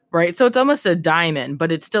 right? So it's almost a diamond,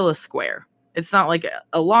 but it's still a square. It's not like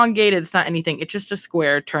elongated. It's not anything. It's just a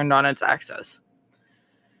square turned on its axis.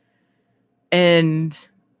 And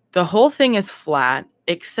the whole thing is flat,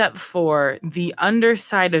 except for the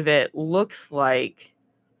underside of it looks like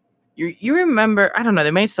you remember, I don't know,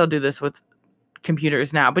 they may still do this with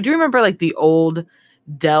computers now, but do you remember like the old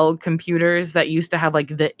Dell computers that used to have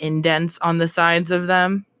like the indents on the sides of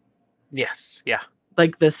them? Yes. Yeah.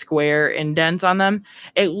 Like the square indents on them.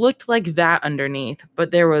 It looked like that underneath,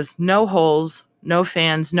 but there was no holes, no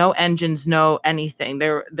fans, no engines, no anything.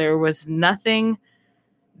 There was nothing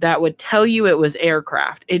that would tell you it was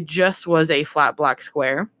aircraft. It just was a flat black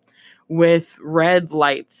square with red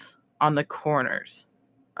lights on the corners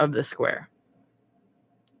of the square.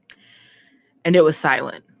 And it was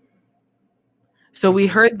silent. So we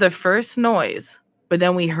heard the first noise, but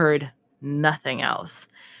then we heard nothing else.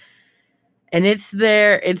 And it's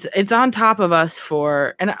there, it's on top of us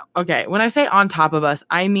and okay, when I say on top of us,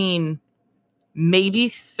 I mean maybe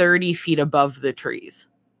 30 feet above the trees.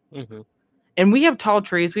 Mm-hmm. And we have tall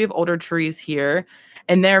trees, we have older trees here,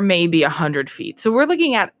 and there may be 100 feet. So we're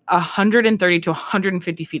looking at 130 to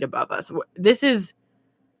 150 feet above us. This is,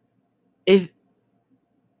 if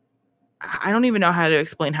I don't even know how to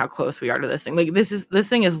explain how close we are to this thing. Like this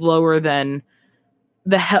thing is lower than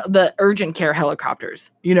the urgent care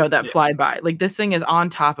helicopters, that fly by. Like this thing is on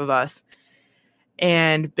top of us.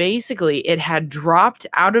 And basically it had dropped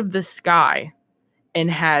out of the sky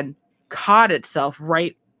and had caught itself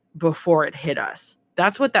right before it hit us.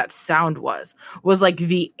 That's what that sound was like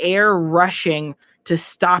the air rushing to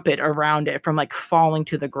stop it around it from like falling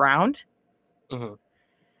to the ground. Mm-hmm.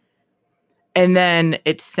 And then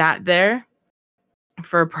it sat there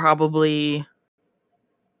for probably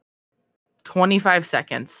 25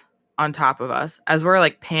 seconds on top of us as we're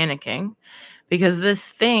like panicking because this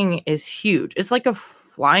thing is huge. It's like a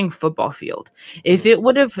flying football field. If it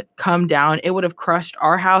would have come down, it would have crushed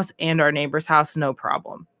our house and our neighbor's house, no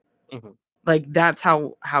problem. Mm-hmm. Like that's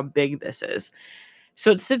how big this is.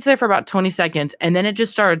 So it sits there for about 20 seconds and then it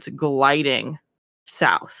just starts gliding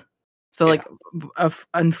south. So like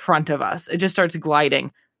in front of us, it just starts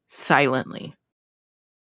gliding silently.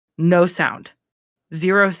 No sound.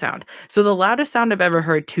 Zero sound. So the loudest sound I've ever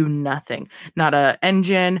heard to nothing. Not a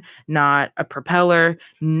engine, not a propeller,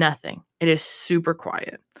 nothing. It is super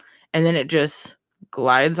quiet. And then it just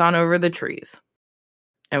glides on over the trees.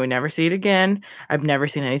 And we never see it again. I've never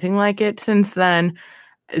seen anything like it since then.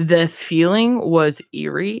 The feeling was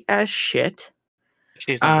eerie as shit.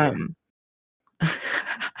 She's not here.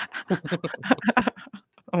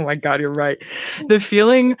 Oh my God, you're right. The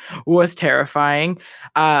feeling was terrifying.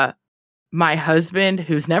 My husband,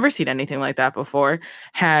 who's never seen anything like that before,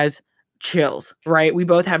 has chills, right? We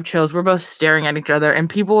both have chills. We're both staring at each other, and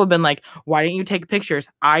people have been like, why didn't you take pictures?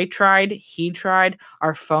 I tried, he tried,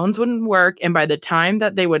 our phones wouldn't work. And by the time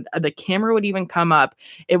that the camera would even come up,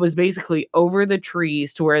 it was basically over the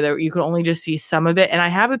trees to where you could only just see some of it. And I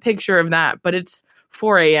have a picture of that, but it's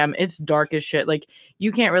 4 a.m. It's dark as shit. Like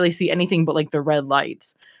you can't really see anything but like the red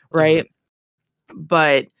lights, right? Mm-hmm.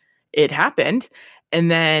 But it happened. And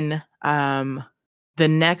then the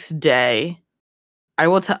next day, I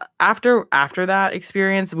will tell after that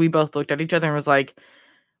experience, we both looked at each other and was like,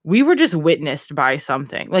 we were just witnessed by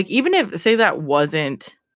something. Like even if say that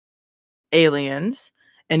wasn't aliens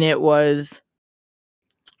and it was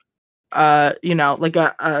like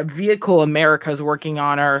a vehicle America's working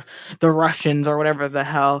on or the Russians or whatever the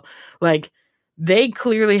hell, like they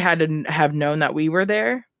clearly had to have known that we were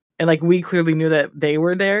there. And like we clearly knew that they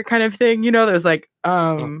were there kind of thing. There's like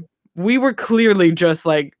we were clearly just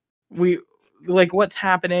like what's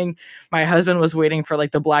happening. My husband was waiting for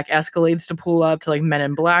like the black Escalades to pull up to like Men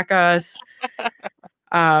in Black us.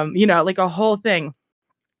 Like a whole thing.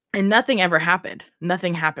 And nothing ever happened.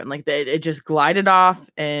 Nothing happened. Like it just glided off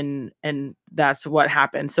and that's what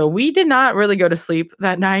happened. So we did not really go to sleep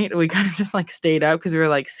that night. We kind of just like stayed up because we were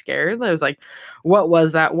like scared. I was like, what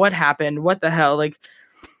was that? What happened? What the hell? Like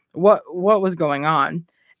what was going on?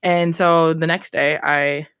 And so the next day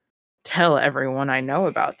I tell everyone I know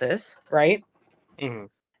about this, right? Mm-hmm.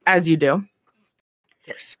 As you do.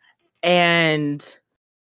 Yes. And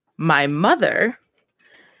my mother,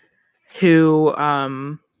 who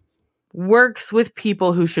works with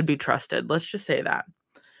people who should be trusted, let's just say that,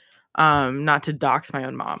 not to dox my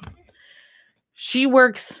own mom, she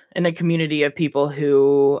works in a community of people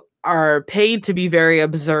who are paid to be very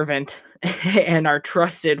observant and are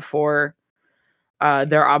trusted for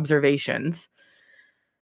their observations.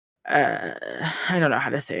 I don't know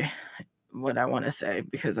how to say what I want to say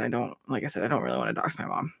because I don't really want to dox my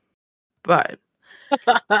mom. But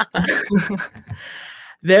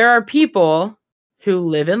there are people who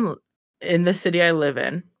live in the city I live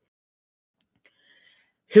in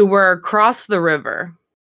who were across the river,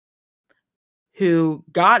 who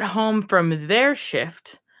got home from their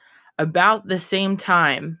shift about the same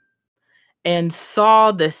time and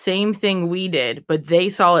saw the same thing we did, but they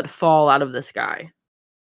saw it fall out of the sky.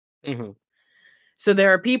 Mm-hmm. So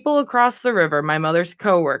there are people across the river, my mother's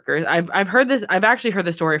coworkers. I've heard this. I've actually heard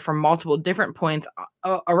the story from multiple different points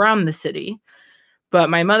around the city. But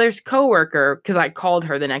my mother's coworker, because I called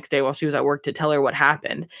her the next day while she was at work to tell her what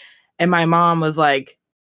happened, and my mom was like,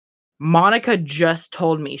 "Monica just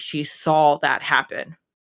told me she saw that happen."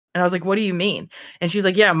 And I was like, "What do you mean?" And she's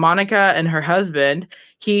like, "Yeah, Monica and her husband,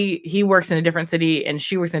 he works in a different city and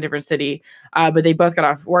she works in a different city, but they both got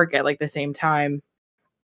off work at like the same time,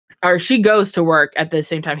 or she goes to work at the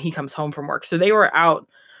same time he comes home from work. So they were out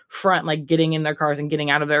front, like getting in their cars and getting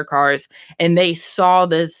out of their cars, and they saw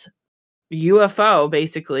this UFO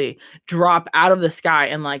basically drop out of the sky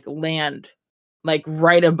and like land like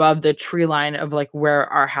right above the tree line of like where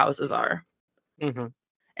our houses are." Mm-hmm.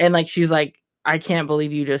 And like she's like, "I can't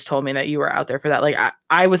believe you just told me that you were out there for that." Like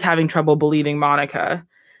I was having trouble believing Monica.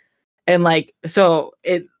 And like so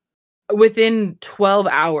it within 12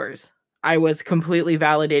 hours I was completely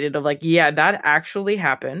validated of like, yeah, that actually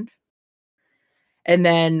happened. And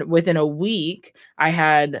then within a week I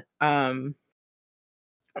had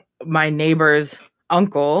my neighbor's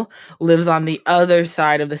uncle lives on the other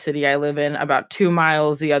side of the city I live in, about 2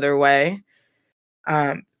 miles the other way,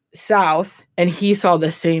 um, south, and he saw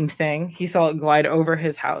the same thing. He saw it glide over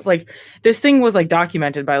his house. Like this thing was like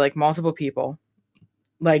documented by like multiple people,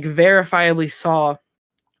 like verifiably saw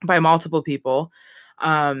by multiple people.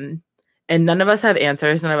 Um, and none of us have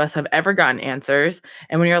answers. None of us have ever gotten answers.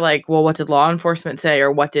 And when you're like, well, what did law enforcement say? Or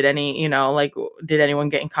what did any, like, did anyone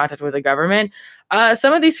get in contact with the government?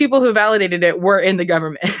 Some of these people who validated it were in the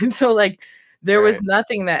government. So, like, there was Right.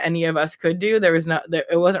 nothing that any of us could do.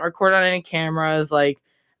 It wasn't recorded on any cameras. Like,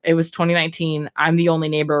 it was 2019. I'm the only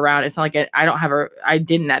neighbor around. It's not like I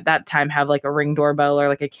didn't at that time have like a Ring doorbell or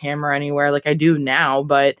like a camera anywhere. Like I do now,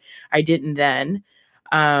 but I didn't then.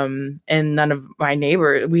 And none of my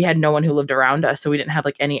neighbors, we had no one who lived around us, so we didn't have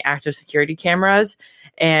like any active security cameras.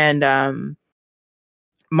 And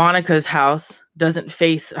Monica's house doesn't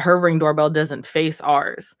face, her Ring doorbell doesn't face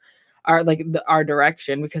ours, our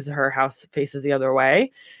direction, because her house faces the other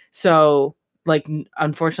way. So like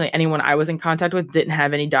unfortunately anyone I was in contact with didn't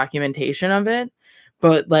have any documentation of it,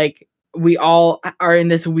 but like we all are in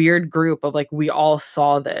this weird group of like we all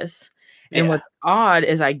saw this. And Yeah. what's odd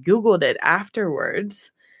is I Googled it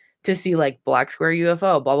afterwards to see like black square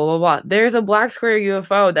UFO, blah, blah, blah, blah. There's a black square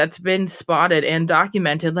UFO that's been spotted and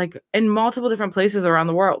documented like in multiple different places around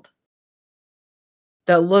the world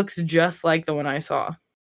that looks just like the one I saw.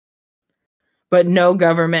 But no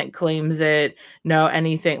government claims it, no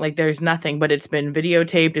anything. Like there's nothing, but it's been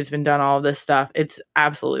videotaped, it's been done, all of this stuff. It's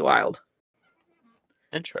absolutely wild.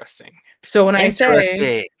 Interesting. So when I say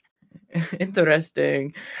Interesting.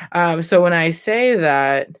 interesting, so when I say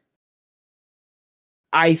that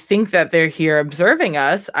I think that they're here observing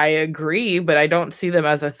us, I agree, but I don't see them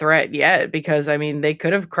as a threat yet, because I mean they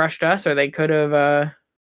could have crushed us, or they could have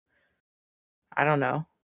I don't know.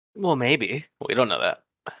 Well, maybe. We don't know that.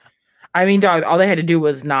 I mean, dog, all they had to do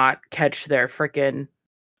was not catch their freaking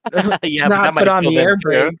Yeah, but that not might put have on killed the them air too.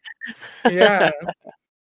 brakes. Yeah.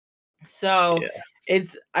 So Yeah.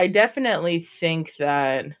 I definitely think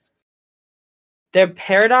that their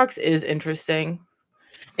paradox is interesting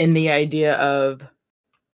in the idea of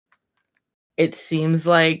it seems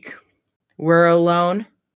like we're alone.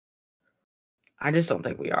 I just don't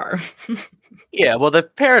think we are. Yeah, well, the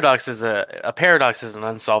paradox is a paradox is an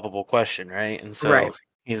unsolvable question, right? And Right. so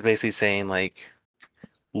he's basically saying like,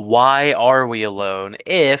 why are we alone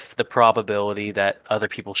if the probability that other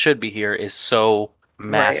people should be here is so Right.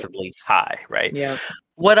 massively high, right? Yeah.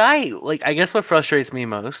 What I like, I guess what frustrates me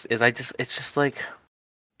most is it's just like,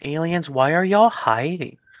 aliens, why are y'all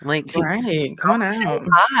hiding? Like, Right. Come come on say out.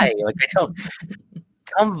 hi. Like, I don't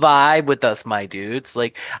come vibe with us, my dudes.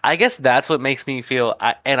 Like, I guess that's what makes me feel,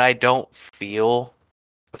 and I don't feel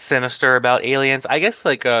sinister about aliens. I guess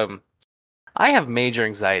like I have major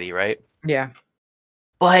anxiety, right? Yeah.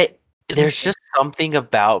 But Me there's too. just something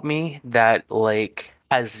about me that like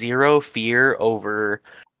has zero fear over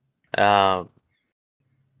um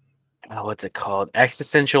what's it called?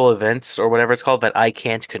 Existential events or whatever it's called that I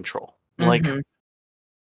can't control. Like Mhm.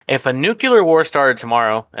 if a nuclear war started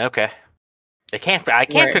tomorrow, okay. I can't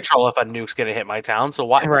Right. control if a nuke's gonna hit my town, so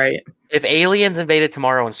why Right. if aliens invaded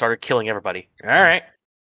tomorrow and started killing everybody? All right.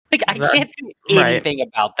 Like I That, can't do right. anything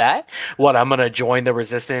about that. What, I'm gonna join the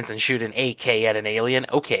resistance and shoot an AK at an alien?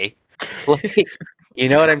 Okay. Like, you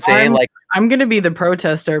know what I'm saying? I'm Like I'm gonna be the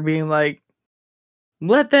protester being like,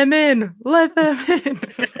 let them in. Let them in.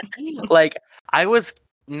 like I was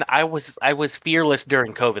I was fearless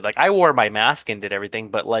during COVID. Like I wore my mask and did everything,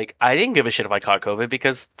 but like I didn't give a shit if I caught COVID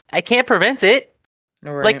because I can't prevent it.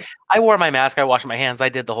 All Like right. I wore my mask, I washed my hands, I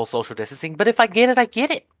did the whole social distancing. But if I get it, I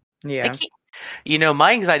get it. I Yeah. can't.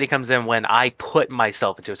 My anxiety comes in when I put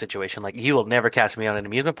myself into a situation like you will never catch me on an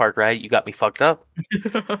amusement park ride. You got me fucked up.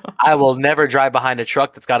 I will never drive behind a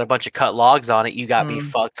truck that's got a bunch of cut logs on it. You got me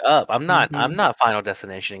Mm, fucked up. I'm not. hmm. I'm not final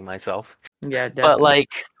destinationing myself. Yeah, But definitely.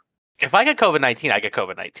 like, if I get COVID-19, I get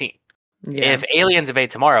COVID-19. Yeah. If aliens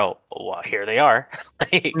invade tomorrow, well, here they are.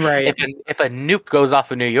 Like, Right. if a nuke goes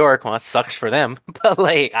off of New York, well, that sucks for them. But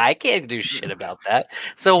like, I can't do shit about that.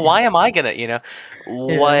 So Yeah. why am I gonna, Yeah.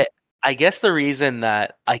 what? I guess the reason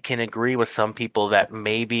that I can agree with some people that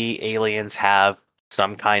maybe aliens have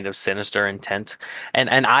some kind of sinister intent, and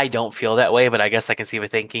I don't feel that way, but I guess I can see what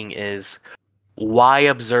thinking is why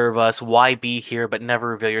observe us, why be here but never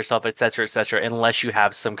reveal yourself, etc., unless you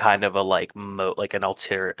have some kind of a like an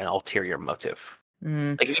ulterior motive.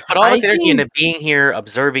 Mm. Like if you put all I this energy think into being here,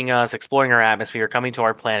 observing us, exploring our atmosphere, coming to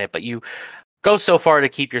our planet, but you go so far to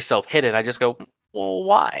keep yourself hidden, I just go, well,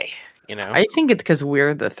 why, I think it's because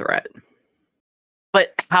we're the threat.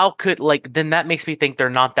 but how could, like, then that makes me think they're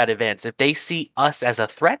not that advanced. If they see us as a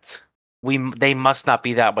threat, they must not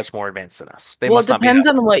be that much more advanced than us. They Well, it must not be that depends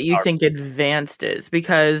much on more what you powerful. think advanced is,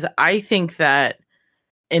 because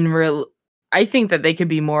in real I think that they could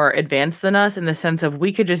be more advanced than us in the sense of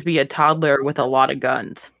we could just be a toddler with a lot of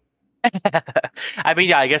guns. I mean,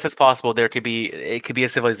 yeah, I guess it's possible. It could be a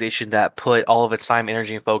civilization that put all of its time,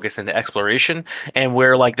 energy, and focus into exploration, and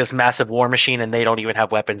we're like this massive war machine, and they don't even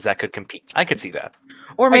have weapons that could compete. I could see that.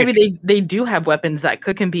 Or I could maybe see. they do have weapons that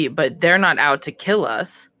could compete, but they're not out to kill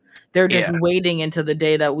us. They're just Yeah. waiting until the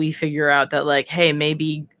day that we figure out that, like, hey,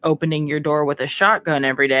 maybe opening your door with a shotgun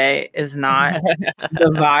every day is not the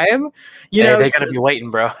vibe, you Hey, know? they're gonna be waiting,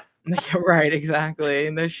 bro. Right, exactly.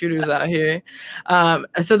 And there's shooters out here.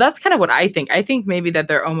 So that's kind of what I think. I think maybe that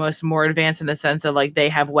they're almost more advanced in the sense of like they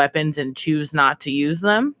have weapons and choose not to use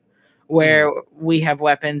them, Mm, where we have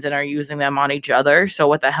weapons and are using them on each other. So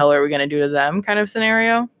what the hell are we going to do to them kind of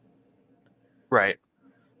scenario? right.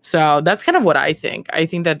 So that's kind of what I think. I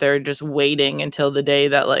think that they're just waiting until the day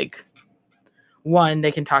that, like, one,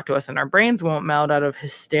 they can talk to us and our brains won't melt out of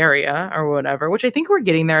hysteria or whatever, which I think we're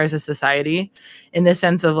getting there as a society in the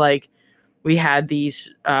sense of like, we had these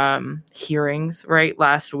hearings right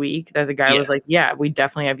last week that the guy was Yes. like, yeah, we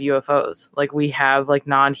definitely have UFOs, like we have like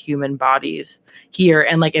non-human bodies here,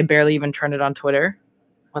 and like it barely even trended on Twitter.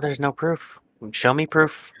 Well, there's no proof. Show me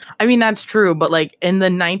proof. I mean, that's true, but like in the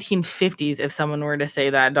 1950s, if someone were to say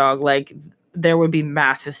that, dog, like there would be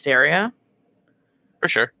mass hysteria. For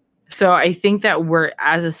sure. So I think that we're,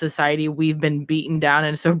 as a society, we've been beaten down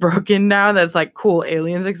and so broken now that's like, cool,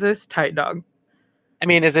 aliens exist, tight, dog. I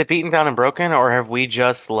mean, is it beaten down and broken, or have we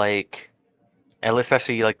just like, and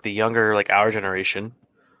especially like the younger, like our generation,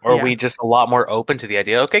 or are Yeah. we just a lot more open to the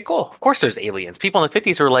idea? Okay, cool. Of course, there's aliens. People in the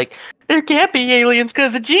 50s were like, there can't be aliens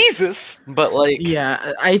because of Jesus. But like, Yeah,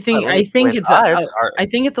 with us, I think it's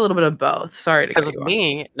a little bit of both. Sorry to because cut with you off.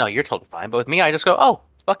 me, no, you're totally fine. But with me, I just go, oh,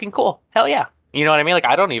 fucking cool. Hell yeah. You know what I mean? Like,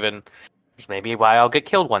 I don't even. It's maybe why I'll get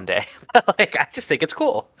killed one day. Like, I just think it's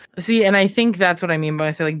cool. See, and I think that's what I mean when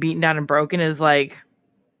I say like beaten down and broken is like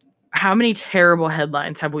how many terrible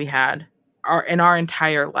headlines have we had in our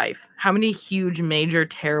entire life? How many huge, major,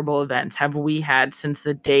 terrible events have we had since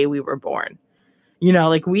the day we were born? You know,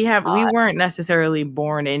 like we weren't necessarily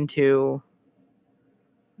born into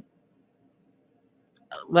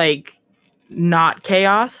like not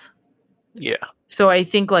chaos. Yeah. So I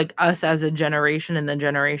think like us as a generation and the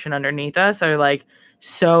generation underneath us are like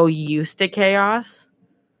so used to chaos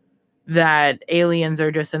that aliens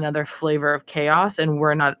are just another flavor of chaos, and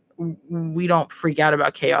we don't freak out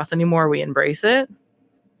about chaos anymore, we embrace it.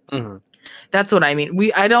 Hmm. That's what I mean.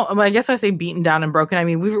 I guess when I say beaten down and broken, I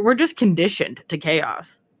mean we're just conditioned to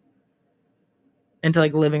chaos and to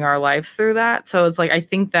like living our lives through that. So it's like I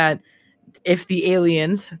think that if the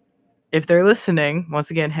aliens, if they're listening,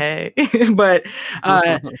 once again, hey, but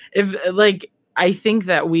if like I think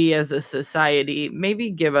that we as a society maybe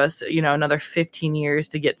give us, another 15 years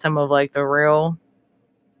to get some of like the real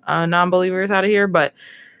non-believers out of here, but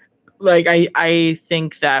like I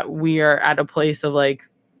think that we are at a place of like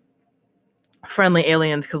friendly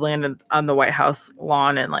aliens could land on the White House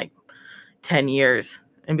lawn in like 10 years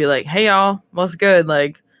and be like, hey y'all, what's good?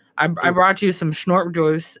 Like I Oof. brought you some snort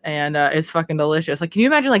juice and it's fucking delicious. Like, can you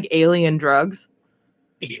imagine like alien drugs?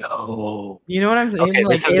 Yo. You know what I'm saying? Okay,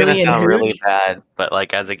 Like this is gonna alien sound really hooch. bad, but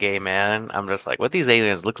like as a gay man, I'm just like, what these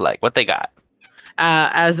aliens look like? What they got?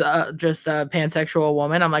 As just a pansexual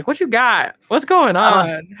woman, I'm like, what you got? What's going I'm,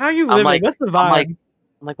 on? How you I'm living? like, What's the I'm like, vibe?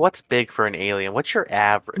 I'm like, what's big for an alien? What's your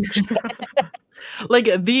average? Like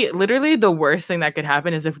literally the worst thing that could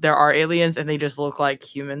happen is if there are aliens and they just look like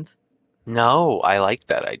humans. No, I like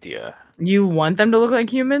that idea. You want them to look like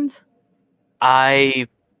humans? I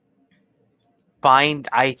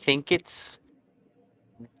I think it's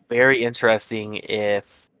very interesting if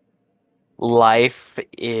life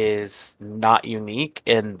is not unique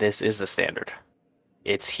and this is the standard.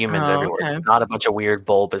 It's humans Oh, everywhere. okay. It's not a bunch of weird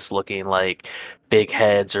bulbous looking like big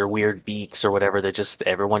heads or weird beaks or whatever. They're just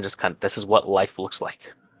everyone just kind of this is what life looks like. You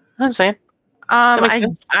know what I'm saying? That makes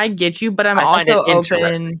sense. I get you, but I'm I find it also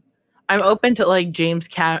interesting. open. I'm open to like James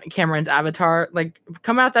Cameron's Avatar, like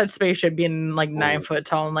come out that spaceship being like 9 foot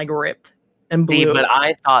tall and like ripped and See, blue. but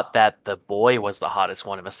I thought that the boy was the hottest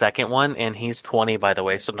one in the second one, and he's 20, by the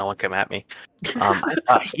way, so no one come at me. I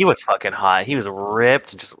thought he was fucking hot. He was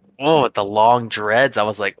ripped, just with the long dreads. I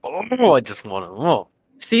was like, oh, I just want to. Oh.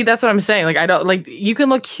 See, that's what I'm saying. Like, I don't like you can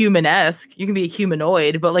look human-esque, you can be a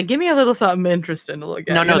humanoid, but like, give me a little something interesting to look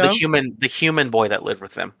No, at, you no, know? the human boy that lived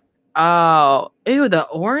with them. Oh, ew, the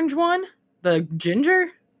orange one, the ginger.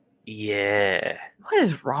 Yeah. What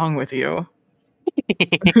is wrong with you?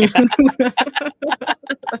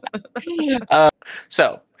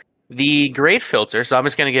 So the great filter. So I'm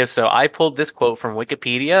just gonna give. So I pulled this quote from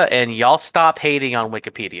Wikipedia, and y'all stop hating on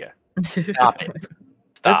Wikipedia. Stop it.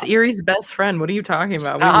 That's Stop. Erie's best friend. What are you talking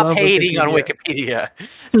about? We Stop love hating on Wikipedia.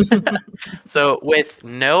 Wikipedia. So, with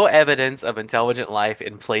no evidence of intelligent life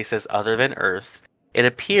in places other than Earth, it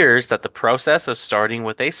appears that the process of starting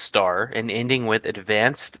with a star and ending with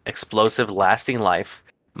advanced, explosive, lasting life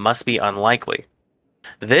must be unlikely.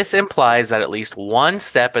 This implies that at least one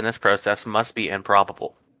step in this process must be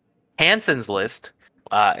improbable. Hansen's list,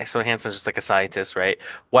 so Hansen's just like a scientist, right?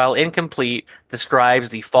 While incomplete, describes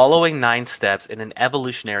the following 9 steps in an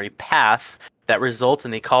evolutionary path that result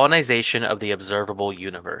in the colonization of the observable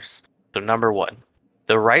universe. So, number one,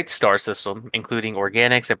 the right star system, including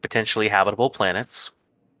organics and potentially habitable planets,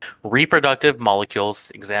 reproductive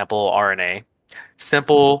molecules, example RNA,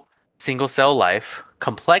 simple single cell life,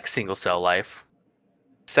 complex single cell life,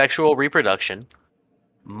 sexual reproduction,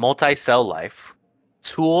 multi-cell life,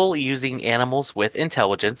 tool using animals with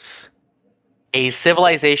intelligence, a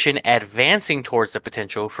civilization advancing towards the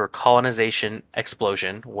potential for colonization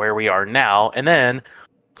explosion, where we are now, and then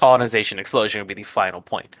colonization explosion would be the final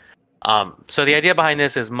point. So the idea behind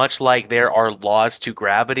this is much like there are laws to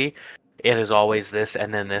gravity. It is always this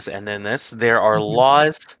and then this and then this. There are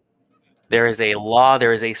laws. There is a law.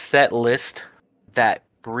 There is a set list that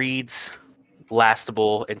breeds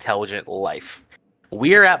lastable, intelligent life.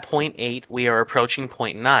 We are at point 8. We are approaching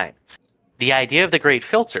point 9. The idea of the great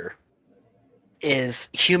filter is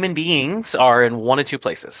human beings are in one of two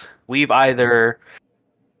places. We've either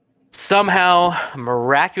somehow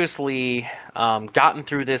miraculously gotten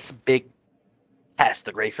through this big test,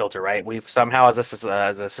 the great filter, right? We've somehow, as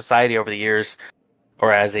a society over the years,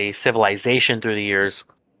 or as a civilization through the years,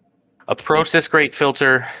 approached this great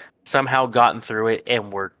filter, somehow gotten through it,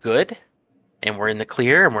 and we're good, and we're in the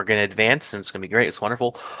clear, and we're going to advance, and it's going to be great, it's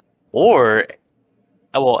wonderful. Or,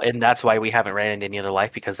 well, and that's why we haven't ran into any other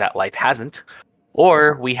life, because that life hasn't.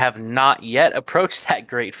 Or we have not yet approached that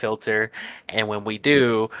great filter, and when we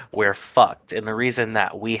do, we're fucked. And the reason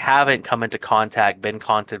that we haven't come into contact, been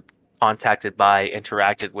contacted by,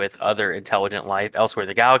 interacted with other intelligent life elsewhere in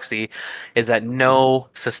the galaxy is that no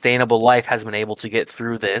sustainable life has been able to get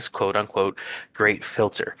through this quote unquote great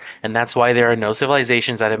filter. And that's why there are no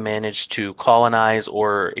civilizations that have managed to colonize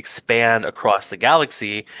or expand across the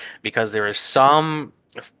galaxy, because there is some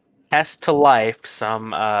test to life,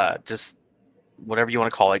 some just whatever you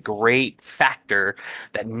want to call it, great factor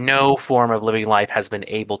that no form of living life has been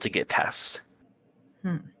able to get past.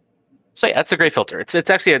 So yeah, that's a great filter. It's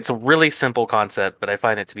actually it's a really simple concept, but I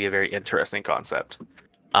find it to be a very interesting concept.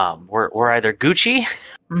 We're either Gucci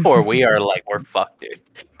or we are like we're fucked, dude.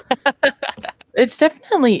 It's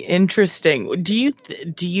definitely interesting. Do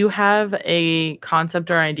you have a concept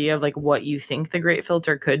or idea of like what you think the great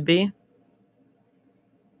filter could be?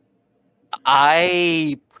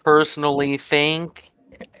 I personally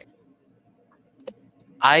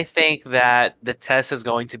I think that the test is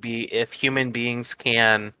going to be if human beings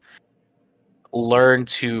can learn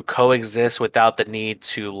to coexist without the need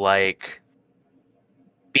to like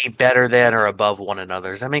be better than or above one another.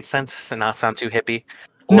 Does that make sense and not sound too hippie?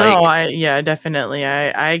 No, Like, yeah, definitely.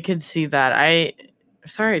 I could see that.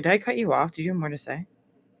 Sorry, did I cut you off? Did you have more to say?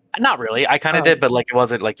 not really. I kind of Oh. did, but like it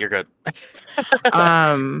wasn't like you're good.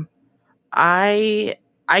 Um, I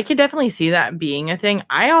I could definitely see that being a thing.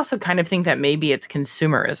 I also kind of think that maybe it's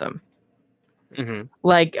consumerism. Mm-hmm.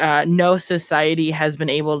 Like, no society has been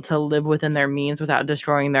able to live within their means without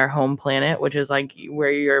destroying their home planet, which is like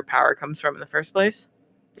where your power comes from in the first place.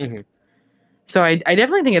 Mm-hmm. So I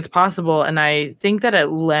definitely think it's possible, and I think that it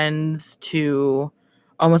lends to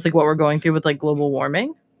almost like what we're going through with like global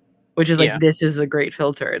warming, which is like, Yeah. this is the great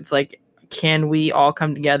filter. It's like, can we all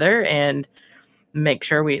come together and make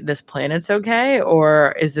sure this planet's okay,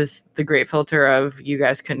 or is this the great filter of you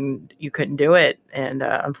couldn't do it, and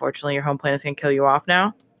unfortunately your home planet's gonna kill you off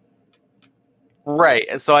now? Right.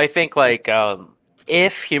 And so I think like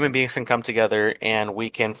if human beings can come together and we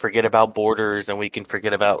can forget about borders and we can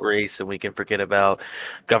forget about race and we can forget about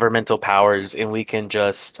governmental powers and we can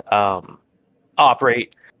just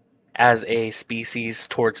operate as a species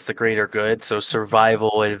towards the greater good, so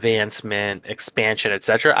survival, advancement, expansion,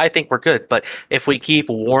 etc., I think we're good. But if we keep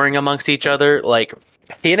warring amongst each other, like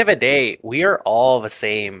at the end of the day, we are all the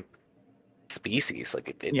same species.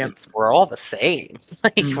 Like Yep. it's we're all the same.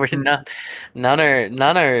 Like we're Mm-hmm. not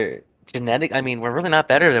none are genetic. I mean, we're really not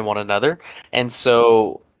better than one another. And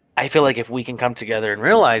so I feel like if we can come together and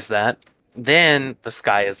realize that, then the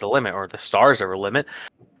sky is the limit or the stars are a limit.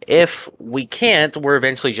 If we can't, we're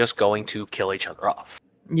eventually just going to kill each other off.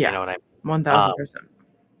 You Yeah, know what I mean? 1000%.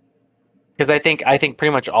 Because I think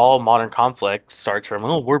pretty much all modern conflict starts from,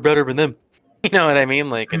 oh, we're better than them. You know what I mean?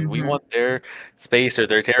 Like, and we Mm-hmm. want their space or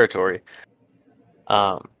their territory.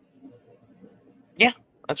 Um, yeah,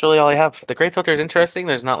 that's really all I have. The Great Filter is interesting.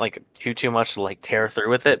 There's not like too much to like tear through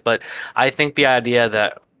with it, but I think the idea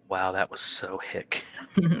that wow, that was so hick.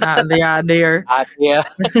 The idea. Yeah,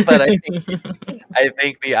 but I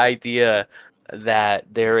think the idea that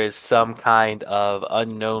there is some kind of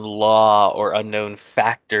unknown law or unknown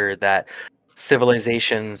factor that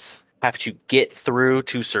civilizations have to get through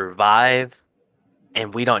to survive,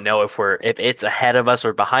 and we don't know if it's ahead of us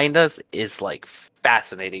or behind us is like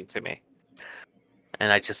fascinating to me.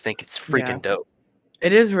 And I just think it's Yeah, freaking dope.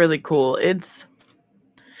 it is really cool. It's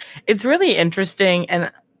really interesting,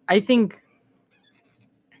 and I think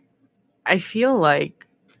I feel like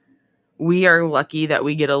we are lucky that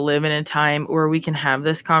we get to live in a time where we can have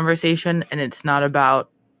this conversation and it's not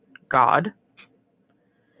about God.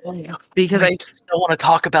 Because I still want to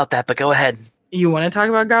talk about that, but go ahead. you want to talk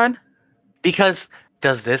about God? Because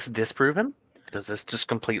does this disprove him? Does this just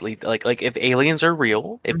completely like if aliens are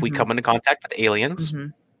real, if we Mm-hmm. come into contact with aliens, Mm-hmm.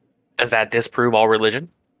 does that disprove all religion?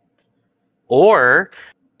 Or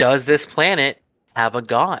does this planet have a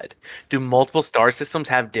god? Do multiple star systems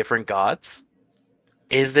have different gods?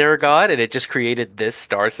 Is there a god and it just created this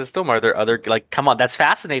star system? Are there other, like, come on, that's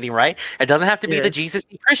fascinating, right? It doesn't have to It be the is. Jesus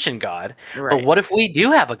Christian God, but Right. what if we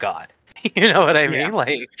do have a god? You know what I Yeah.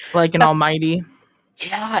 mean? Like an almighty.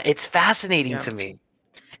 Yeah, it's fascinating Yeah. to me.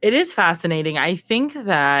 It is fascinating. I think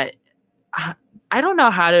that I don't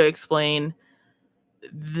know how to explain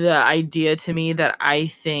the idea to me that I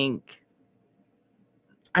think,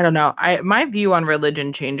 I don't know. My view on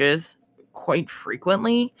religion changes quite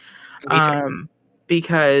frequently. Me too.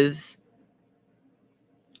 Because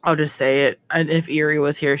I'll just say it. And if Erie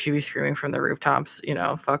was here, she'd be screaming from the rooftops,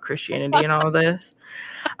 fuck Christianity and all of this.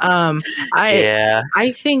 Um, I Yeah.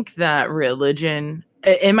 I think that religion,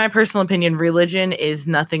 in my personal opinion, religion is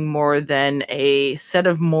nothing more than a set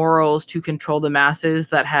of morals to control the masses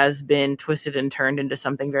that has been twisted and turned into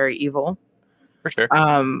something very evil. For sure.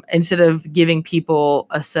 Instead of giving people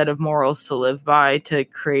a set of morals to live by to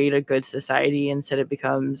create a good society, instead it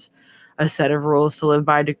becomes a set of rules to live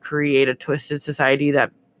by to create a twisted society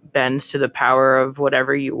that bends to the power of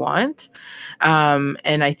whatever you want.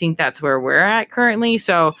 And I think that's where we're at currently.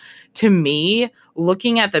 So to me,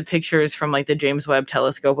 looking at the pictures from like the James Webb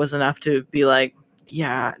telescope was enough to be like,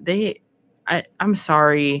 yeah, I'm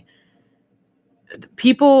sorry.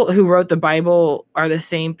 People who wrote the Bible are the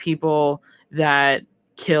same people that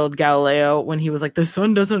killed Galileo when he was like, the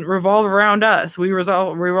sun doesn't revolve around us. We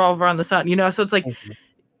revolve around the sun, So it's like, Mhm.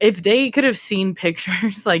 if they could have seen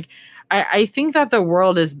pictures, like, I think that the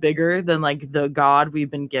world is bigger than like the God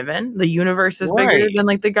we've been given. The universe is bigger Right. than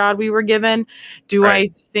like the God we were given. Do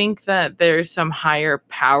Right. I think that there's some higher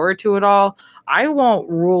power to it all? I won't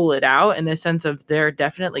rule it out in the sense of there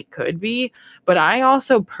definitely could be, but I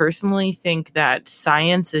also personally think that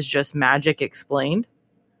science is just magic explained,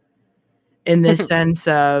 in the sense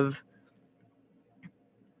of,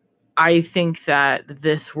 I think that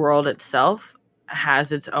this world itself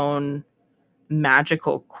has its own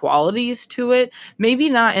magical qualities to it. Maybe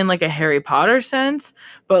not in like a Harry Potter sense,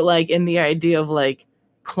 but like in the idea of like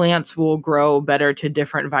plants will grow better to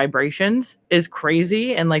different vibrations is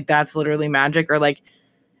crazy. And like that's literally magic. Or like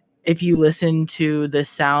if you listen to the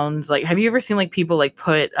sounds, like have you ever seen like people like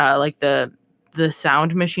put like the the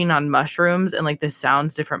sound machine on mushrooms and like the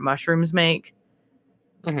sounds different mushrooms make.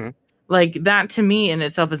 Mm-hmm. Like that to me in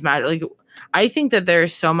itself is magic. Like I think that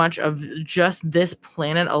there's so much of just this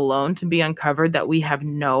planet alone to be uncovered that we have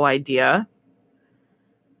no idea.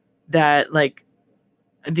 That like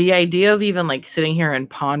the idea of even like sitting here and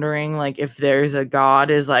pondering like if there's a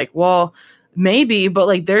god is like, well, maybe, but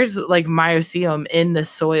like there's like mycelium in the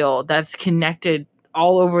soil that's connected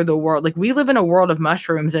all over the world. Like we live in a world of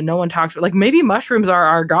mushrooms and no one talks about, like maybe mushrooms are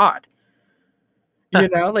our god. You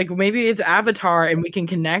know, like maybe it's Avatar and we can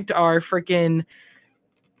connect our freaking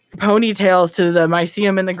ponytails to the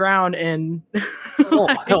mycelium in the ground and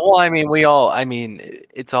well, I mean,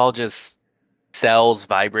 it's all just cells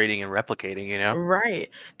vibrating and replicating, you know? right.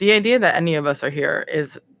 The idea that any of us are here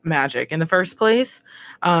is magic in the first place.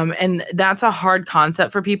 And that's a hard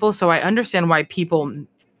concept for people. So I understand why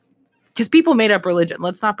because people made up religion.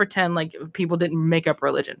 Let's not pretend like people didn't make up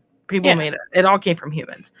religion. People made it all came from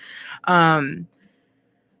humans.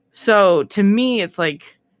 So to me, it's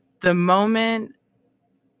like the moment,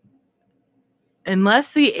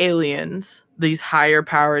 unless the aliens, these higher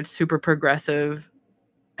powered, super progressive,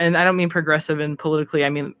 and I don't mean progressive and politically, I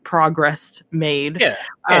mean progressed made,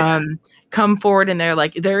 come forward and they're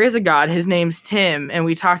like, there is a God, his name's Tim, and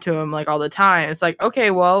we talk to him like all the time. It's like,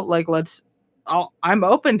 okay, well, like I'm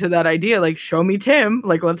open to that idea. Like, show me Tim.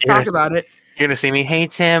 Like, let's talk about it. You're gonna see me. Hey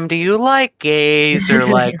Tim, do you like gays or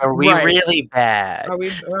like are we really bad? Are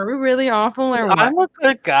we really awful or what? I'm a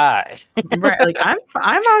good guy. Right. Like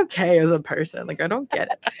I'm okay as a person. Like I don't get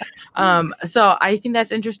it. So I think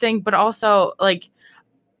that's interesting, but also like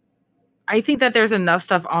I think that there's enough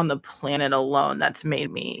stuff on the planet alone that's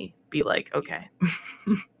made me be like, okay.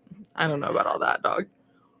 I don't know about all that, dog.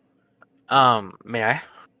 May I?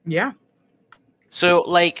 Yeah. So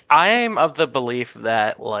like I'm of the belief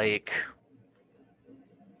that like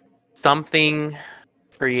something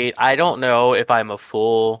I don't know if I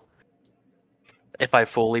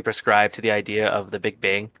fully prescribe to the idea of the Big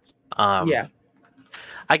Bang. Yeah.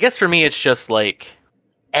 I guess for me it's just like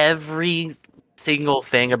every single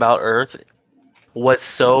thing about Earth was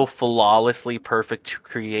so flawlessly perfect to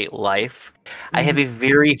create life. Mm-hmm. I have a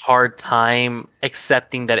very hard time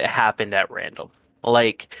accepting that it happened at random.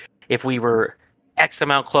 Like if we were X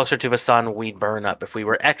amount closer to the sun, we'd burn up. If we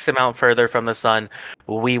were X amount further from the sun,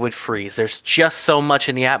 we would freeze. There's just so much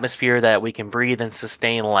in the atmosphere that we can breathe and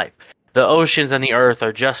sustain life. The oceans and the earth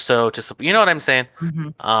are just so you know what I'm saying?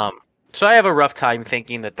 Mm-hmm. So I have a rough time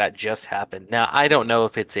thinking that just happened. Now, I don't know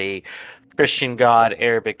if it's a Christian God,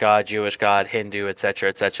 Arabic God, Jewish God, Hindu,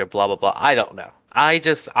 etc., blah, blah, blah. I don't know. I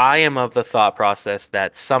am of the thought process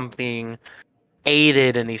that something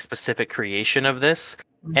aided in the specific creation of this.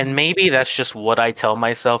 Mm-hmm. And maybe that's just what I tell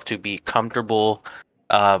myself to be comfortable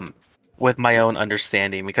with my own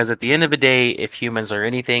understanding. Because at the end of the day, if humans are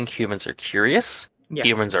anything, humans are curious. Yeah.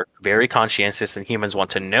 Humans are very conscientious and humans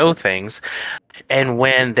want to know things. And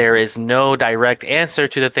when there is no direct answer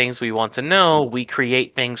to the things we want to know, we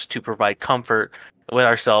create things to provide comfort with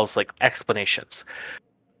ourselves, like explanations.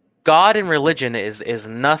 God and religion is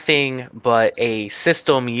nothing but a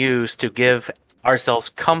system used to give ourselves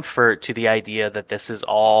comfort to the idea that this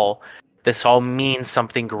all means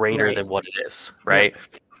something greater than what it is, right?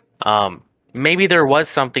 Yeah. Maybe there was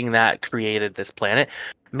something that created this planet.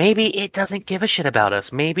 Maybe it doesn't give a shit about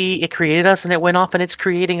us. Maybe it created us and it went off and it's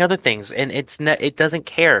creating other things and it doesn't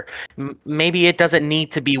care. Maybe it doesn't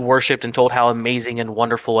need to be worshipped and told how amazing and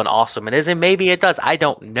wonderful and awesome it is. And maybe it does. I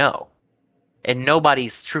don't know. And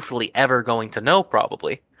nobody's truthfully ever going to know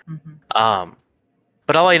probably. Mm-hmm.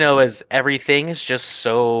 But all I know is everything is just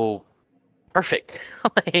so perfect.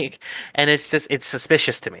 And it's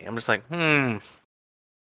suspicious to me. I'm just like,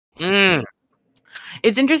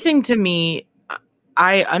 It's interesting to me.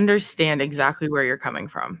 I understand exactly where you're coming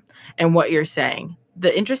from and what you're saying.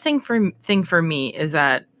 The interesting thing for me is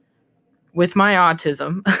that with my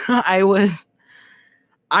autism,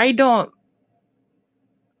 I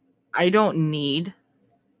don't need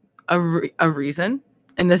a reason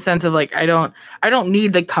in the sense of like I don't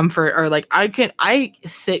need the comfort or like I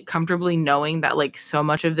sit comfortably knowing that like so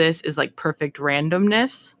much of this is like perfect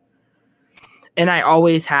randomness. And I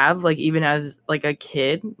always have, like, even as like a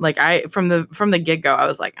kid, like from the get-go, I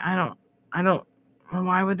was like, I don't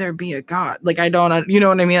why would there be a God? Like, I don't, you know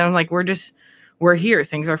what I mean? I'm like, we're here.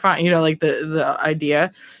 Things are fine. You know, like the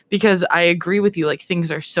idea, because I agree with you. Like things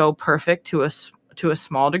are so perfect to a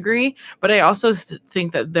small degree, but I also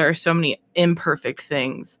think that there are so many imperfect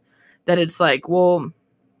things that it's like, well,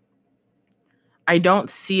 I don't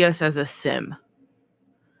see us as a sim.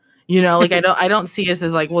 Like I don't see us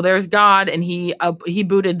as like, well, there's God and he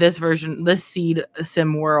booted this version, this seed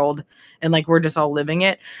sim world, and like we're just all living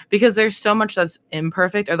it, because there's so much that's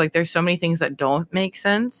imperfect, or like there's so many things that don't make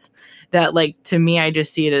sense, that like to me I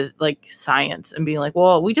just see it as like science and being like,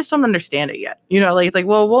 well, we just don't understand it yet. Like it's like,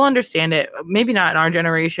 well, we'll understand it, maybe not in our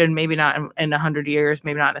generation, maybe not in 100 years,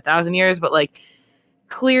 maybe not in 1,000 years, but like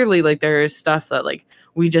clearly like there is stuff that like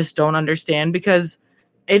we just don't understand, because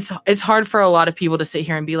it's hard for a lot of people to sit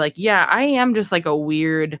here and be like, yeah, I am just like a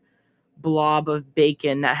weird blob of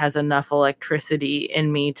bacon that has enough electricity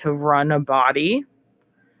in me to run a body.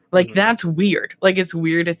 Like that's weird. Like it's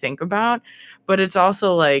weird to think about, but it's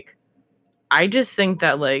also like I just think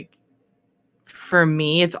that like for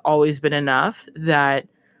me it's always been enough that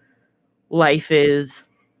life is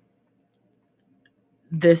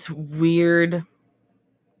this weird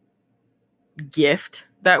gift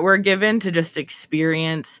that we're given to just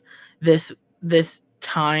experience this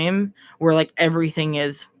time where like everything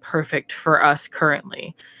is perfect for us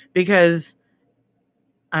currently, because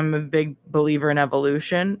I'm a big believer in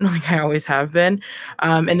evolution, like I always have been,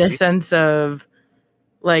 in the sense of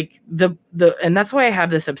like the and that's why I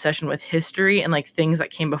have this obsession with history and like things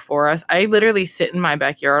that came before us. I literally sit in my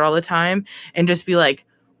backyard all the time and just be like,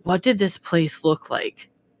 what did this place look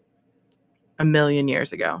like a million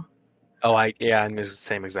years ago? I'm the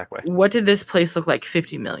same exact way. What did this place look like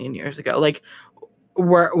 50 million years ago? Like,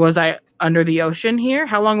 was I under the ocean here?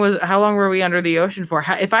 How long were we under the ocean for?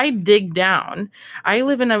 If I dig down, I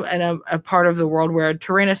live in a part of the world where a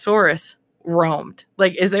Tyrannosaurus roamed.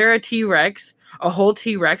 Like, is there a whole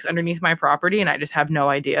T-Rex underneath my property and I just have no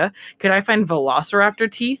idea? Could I find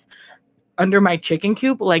velociraptor teeth under my chicken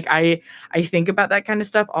coop? Like I think about that kind of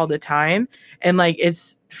stuff all the time, and like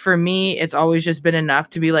it's, for me it's always just been enough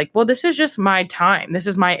to be like, well, this is just my time, this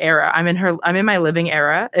is my era, I'm in my living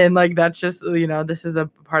era, and like that's just, this is a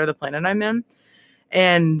part of the planet I'm in,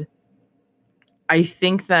 and I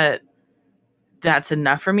think that that's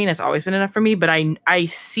enough for me, and it's always been enough for me, but I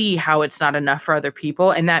see how it's not enough for other people,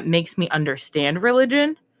 and that makes me understand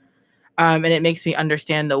religion. And it makes me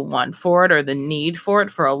understand the want for it or the need for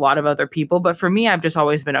it for a lot of other people. But for me, I've just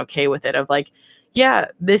always been okay with it, of like, yeah,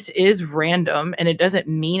 this is random and it doesn't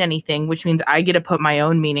mean anything, which means I get to put my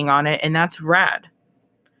own meaning on it. And that's rad.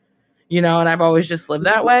 And I've always just lived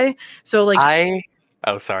that way. So like,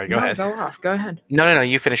 oh, sorry. Go ahead. Go off. Go ahead. No.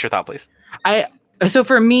 You finish your thought, please. So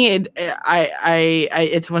for me,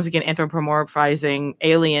 it's once again anthropomorphizing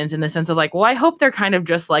aliens in the sense of like, well, I hope they're kind of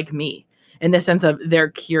just like me, in the sense of they're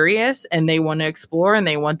curious and they want to explore and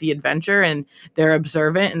they want the adventure and they're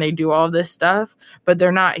observant and they do all this stuff, but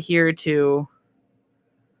they're not here to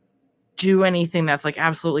do anything that's like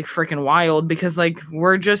absolutely freaking wild, because like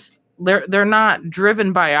they're not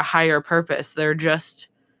driven by a higher purpose. They're just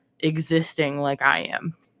existing like I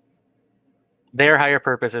am. Their higher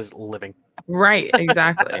purpose is living. Right,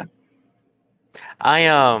 exactly. I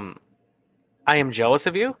am jealous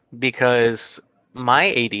of you, because my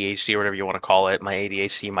ADHD, or whatever you want to call it, my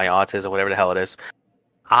ADHD, my autism, whatever the hell it is,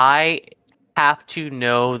 I have to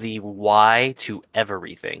know the why to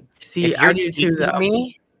everything. See, I do too, though.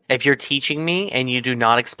 If you're teaching me and you do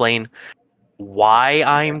not explain why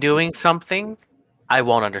I'm doing something, I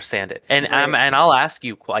won't understand it. And and I'll ask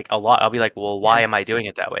you like a lot. I'll be like, well, why am I doing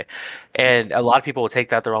it that way? And a lot of people will take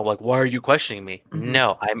that the wrong, like, why are you questioning me? Mm-hmm.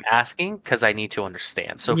 No, I'm asking because I need to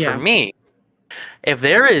understand. So for me, if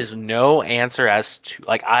there is no answer as to,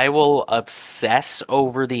 like, I will obsess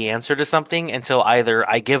over the answer to something until either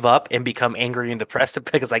I give up and become angry and depressed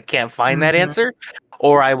because I can't find that answer,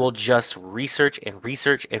 or I will just research and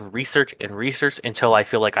research and research and research until I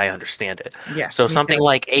feel like I understand it. Yeah. So something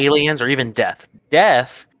like aliens or even death.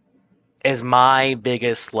 Death is my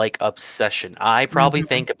biggest like obsession. I probably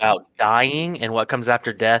think about dying and what comes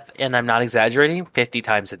after death, and I'm not exaggerating, 50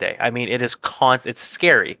 times a day. I mean, it is it's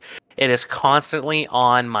scary. It is constantly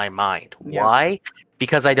on my mind. Yep. Why?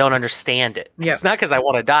 Because I don't understand it. Yep. It's not because I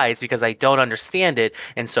want to die, it's because I don't understand it,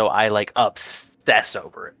 and so I like obsess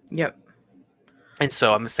over it. Yep. And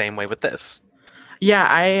so I'm the same way with this. Yeah,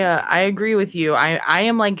 I agree with you. I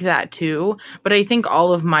am like that too, but I think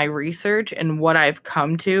all of my research and what I've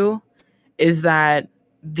come to is that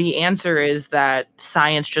the answer is that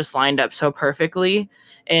science just lined up so perfectly,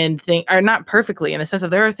 and or not perfectly in the sense of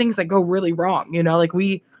there are things that go really wrong. Like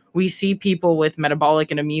we see people with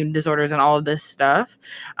metabolic and immune disorders and all of this stuff.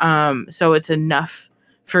 So it's enough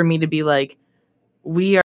for me to be like,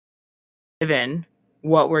 we are given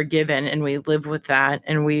what we're given and we live with that,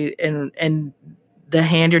 and and the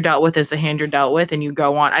hand you're dealt with is the hand you're dealt with, and you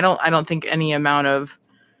go on. I don't think any amount of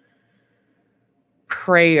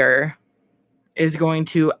prayer is going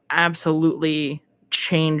to absolutely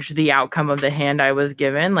change the outcome of the hand I was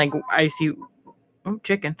given. Like I see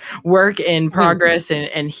chicken work and progress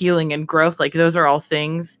and healing and growth. Like those are all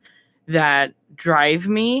things that drive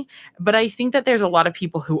me. But I think that there's a lot of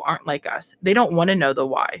people who aren't like us. They don't want to know the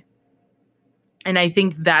why. And I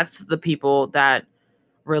think that's the people that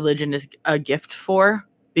religion is a gift for,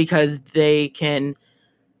 because they can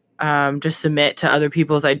just submit to other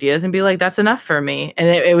people's ideas and be like, that's enough for me. And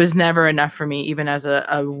it was never enough for me, even as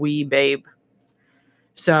a wee babe.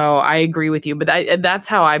 So I agree with you, but that's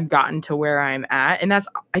how I've gotten to where I'm at. And that's,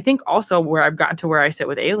 I think, also where I've gotten to where I sit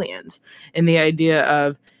with aliens, and the idea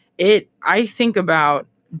of it. I think about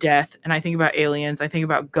death, and I think about aliens, I think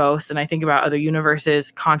about ghosts, and I think about other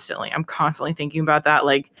universes constantly. I'm constantly thinking about that,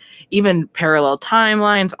 like even parallel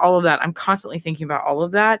timelines, all of that. I'm constantly thinking about all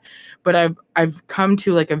of that. But I've come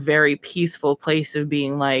to like a very peaceful place of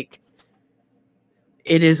being like,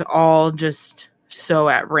 it is all just so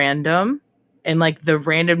at random. And like the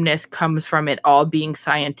randomness comes from it all being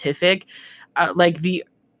scientific. Like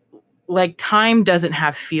time doesn't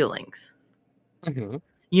have feelings. Mm-hmm.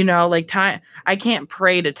 You know, like time, I can't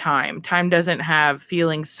pray to time. Time doesn't have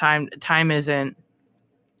feelings. Time isn't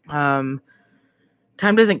time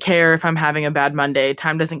doesn't care if I'm having a bad Monday.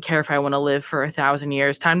 Time doesn't care if I want to live for 1,000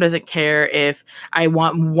 years. Time doesn't care if I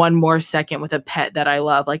want one more second with a pet that I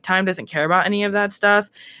love. Like time doesn't care about any of that stuff.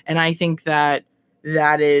 And I think that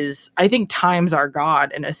I think time's our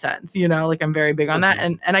God in a sense, you know, like I'm very big on that.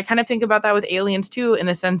 And I kind of think about that with aliens too, in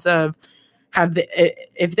the sense of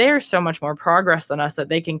if they are so much more progress than us, that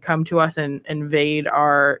they can come to us and invade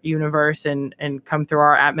our universe and come through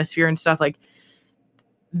our atmosphere and stuff, like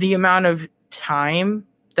the amount of time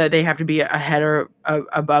that they have to be ahead or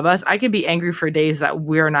above us, I could be angry for days that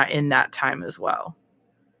we're not in that time as well.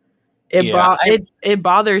 It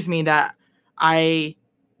bothers me that I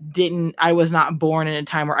was not born in a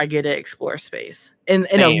time where I get to explore space in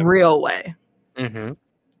a real way. Mm-hmm.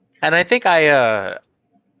 And I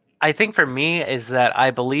think for me is that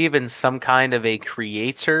I believe in some kind of a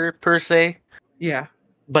creator per se. Yeah.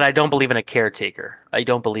 But I don't believe in a caretaker. I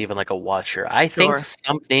don't believe in like a watcher. I think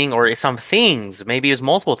something or some things, maybe it's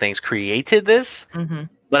multiple things, created this,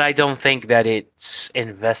 but I don't think that it's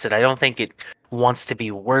invested. I don't think it wants to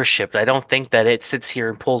be worshipped. I don't think that it sits here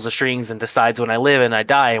and pulls the strings and decides when I live and I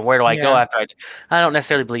die and where do I go after I don't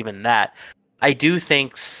necessarily believe in that. I do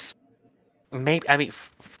think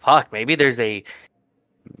maybe there's I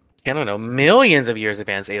don't know, millions of years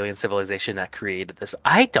advanced alien civilization that created this.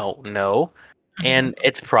 I don't know. And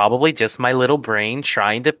it's probably just my little brain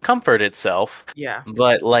trying to comfort itself. Yeah.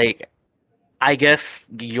 But like, I guess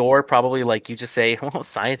you're probably like, you just say, well,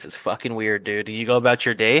 science is fucking weird, dude. You go about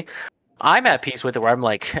your day. I'm at peace with it where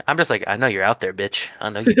I'm just like, I know you're out there, bitch. I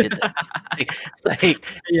know you did this.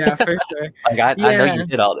 Yeah, for sure. I know you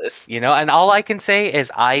did all this, you know? And all I can say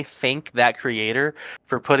is I thank that creator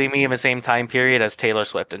for putting me in the same time period as Taylor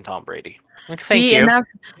Swift and Tom Brady. Like, thank you. And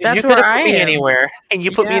that's you where I am. Anywhere, and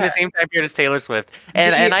you put me in the same time period as Taylor Swift,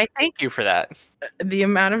 and I thank you for that. The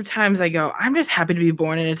amount of times I go, I'm just happy to be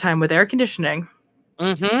born in a time with air conditioning.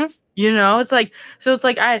 Mm-hmm. You know, it's like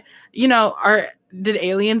did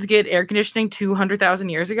aliens get air conditioning 200,000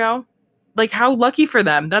 years ago? Like, how lucky for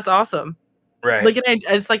them. That's awesome. Right. Like,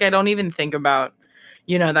 it's like I don't even think about,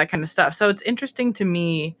 that kind of stuff. So it's interesting to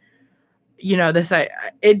me,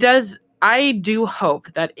 I do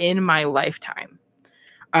hope that in my lifetime,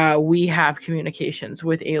 we have communications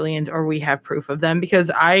with aliens, or we have proof of them,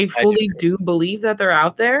 because I fully do believe that they're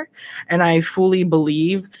out there. And I fully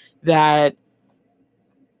believe that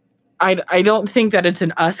I don't think that it's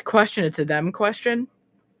an us question, it's a them question,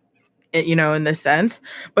 in this sense.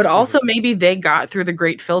 But also maybe they got through the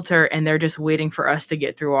great filter and they're just waiting for us to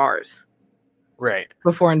get through ours. Right.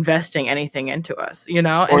 Before investing anything into us, Or and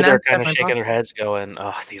they're kind of shaking their heads going,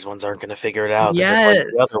 oh, these ones aren't going to figure it out. They're just like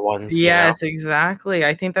the other ones. Yes, exactly.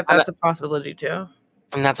 I think that's a possibility too.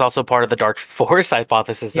 And that's also part of the dark force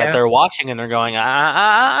hypothesis, that they're watching and they're going,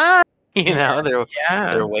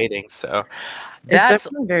 they're waiting. So that's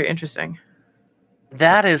definitely very interesting.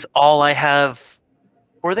 That is all I have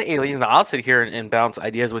for the aliens. Now, I'll sit here and bounce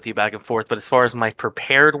ideas with you back and forth, but as far as my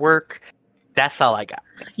prepared work, that's all I got.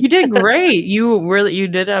 You did great. You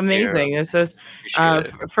did amazing. Yeah. So,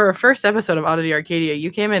 for a first episode of Oddity Arcadia, you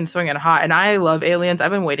came in swinging hot, and I love aliens.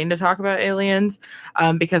 I've been waiting to talk about aliens,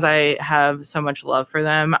 because I have so much love for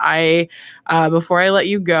them. Before I let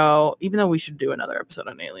you go, even though we should do another episode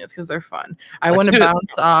on aliens because they're fun, I want to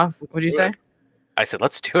bounce off. What did you say? I said,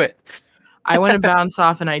 let's do it. I want to bounce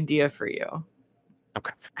off an idea for you.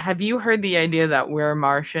 Okay. Have you heard the idea that we're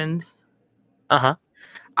Martians? Uh-huh.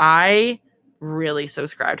 I really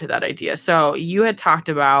subscribe to that idea. So you had talked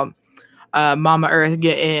about Mama Earth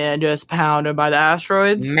getting just pounded by the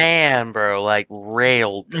asteroids. Man, bro, like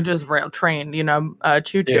railed. And just rail train, choo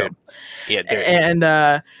choo. Dude. Yeah, dude.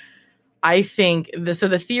 And I think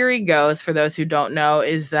the theory goes, for those who don't know,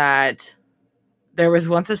 is that there was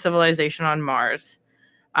once a civilization on Mars,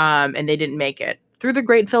 and they didn't make it through the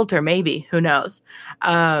Great Filter, maybe, who knows?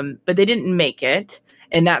 But they didn't make it,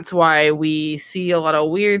 and that's why we see a lot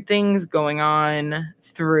of weird things going on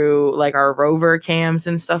through like our rover cams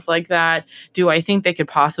and stuff like that. Do I think they could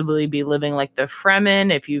possibly be living like the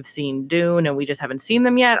Fremen, if you've seen Dune and we just haven't seen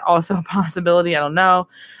them yet? Also a possibility, I don't know.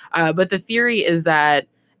 But the theory is that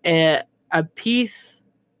a piece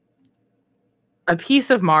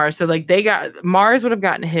of Mars, so like Mars would have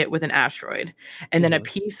gotten hit with an asteroid, and then a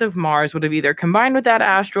piece of Mars would have either combined with that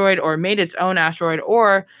asteroid or made its own asteroid,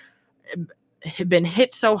 or been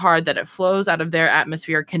hit so hard that it flows out of their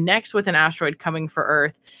atmosphere, connects with an asteroid coming for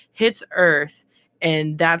Earth, hits Earth,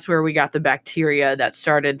 and that's where we got the bacteria that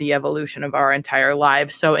started the evolution of our entire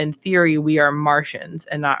lives. So in theory, we are Martians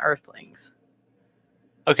and not Earthlings.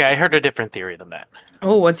 Okay, I heard a different theory than that.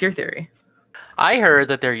 Oh, what's your theory? I heard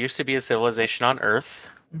that there used to be a civilization on Earth.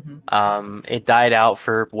 It died out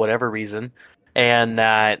for whatever reason, and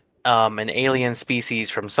that an alien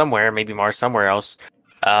species from somewhere, maybe Mars, somewhere else,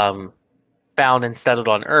 found and settled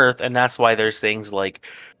on Earth, and that's why there's things like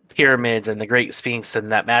pyramids and the Great Sphinx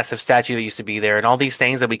and that massive statue that used to be there, and all these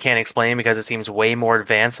things that we can't explain because it seems way more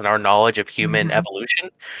advanced than our knowledge of human evolution,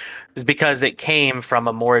 is because it came from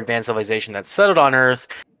a more advanced civilization that settled on Earth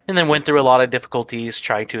and then went through a lot of difficulties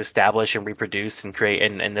trying to establish and reproduce and create,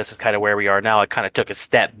 and this is kind of where we are now. It kind of took a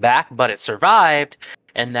step back, but it survived,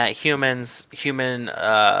 and that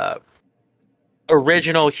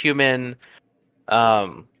original human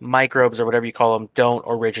microbes, or whatever you call them, don't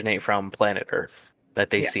originate from planet Earth, that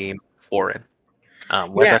they seem foreign.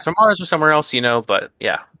 Whether that's from Mars or somewhere else, but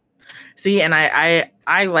yeah. See, and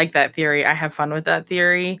I like that theory. I have fun with that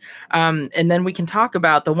theory. And then we can talk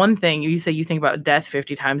about the one thing you say you think about death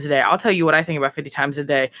 50 times a day. I'll tell you what I think about 50 times a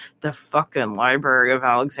day. The fucking Library of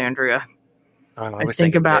Alexandria. I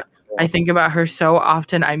think about her so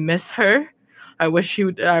often. I miss her. I wish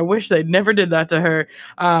they never did that to her.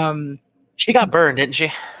 She got burned, didn't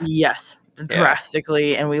she? Yes,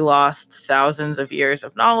 drastically, and we lost thousands of years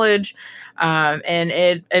of knowledge. And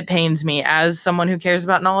it pains me, as someone who cares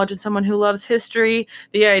about knowledge and someone who loves history,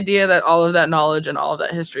 the idea that all of that knowledge and all of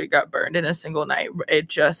that history got burned in a single night. It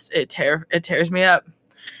tears me up.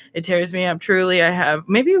 It tears me up, truly.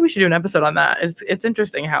 Maybe we should do an episode on that. It's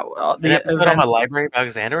interesting how the episode on my Library of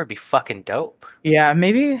Alexandria would be fucking dope. Yeah,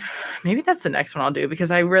 maybe that's the next one I'll do,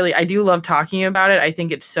 because I do love talking about it. I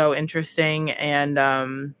think it's so interesting, and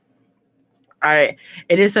it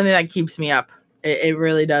is something that keeps me up. It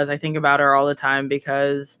really does. I think about her all the time,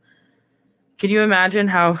 because could you imagine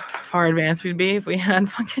how far advanced we'd be if we had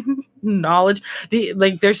fucking knowledge?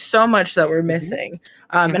 There's so much that we're missing.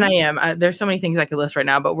 And there's so many things I could list right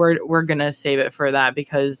now, but we're gonna save it for that,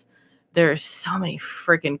 because there's so many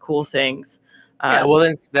freaking cool things. Well,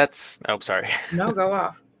 then that's. Oh, sorry. No, go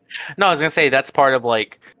off. No, I was gonna say that's part of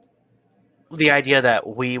like the idea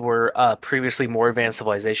that we were a previously more advanced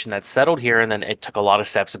civilization that settled here, and then it took a lot of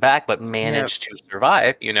steps back, but managed to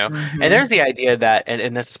survive. And there's the idea that,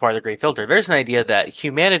 and this is part of the Great Filter. There's an idea that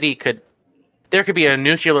humanity there could be a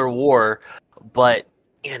nuclear war, but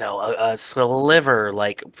a sliver,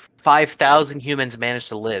 like 5,000 humans manage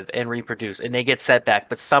to live and reproduce, and they get set back,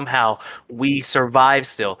 but somehow we survive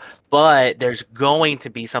still. But there's going to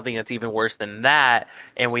be something that's even worse than that,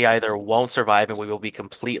 and we either won't survive and we will be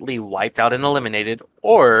completely wiped out and eliminated,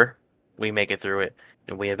 or we make it through it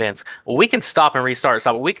and we advance. Well, we can stop and restart.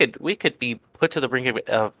 So we could be put to the brink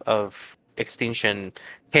of extinction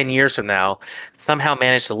 10 years from now, somehow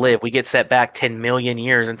manage to live. We get set back 10 million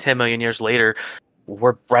years, and 10 million years later,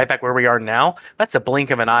 we're right back where we are now. That's a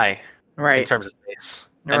blink of an eye, right? In terms of space,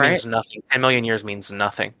 that means nothing. 10 million years means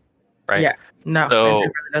nothing, right? Yeah, no, so, it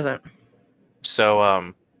really doesn't.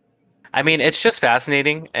 So, I mean, it's just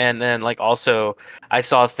fascinating. And then, like, also, I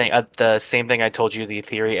saw the same thing I told you, the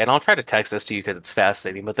theory, and I'll try to text this to you because it's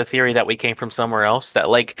fascinating. But the theory that we came from somewhere else, that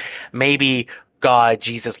like maybe God,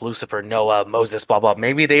 Jesus, Lucifer, Noah, Moses, blah blah.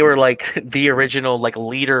 Maybe they were like the original like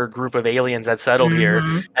leader group of aliens that settled here,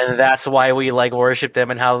 and that's why we like worship them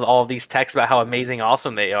and have all these texts about how amazing,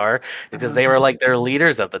 awesome they are, because they were like their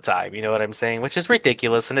leaders at the time. You know what I'm saying? Which is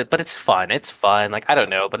ridiculous, but it's fun. It's fun. Like, I don't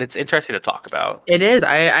know, but it's interesting to talk about. It is.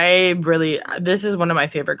 I really. This is one of my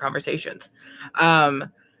favorite conversations.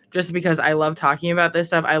 Just because I love talking about this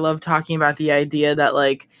stuff. I love talking about the idea that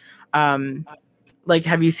like Like,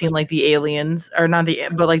 have you seen like the aliens, or not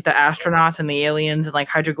but like the astronauts and the aliens and like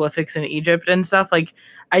hieroglyphics in Egypt and stuff? Like,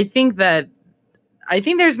 I think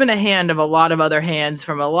there's been a hand of a lot of other hands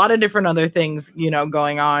from a lot of different other things,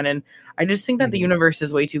 going on. And I just think that the universe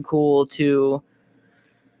is way too cool to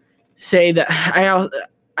say that.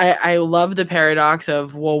 I love the paradox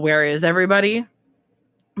of, well, where is everybody?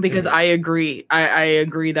 Because I agree. I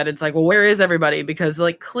agree that it's like, well, where is everybody? Because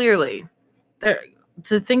like clearly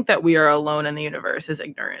to think that we are alone in the universe is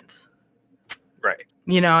ignorance. Right.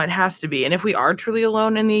 It has to be. And if we are truly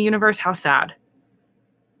alone in the universe, how sad.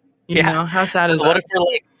 How sad is that? What if we're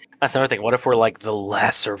like, that's another thing. What if we're like the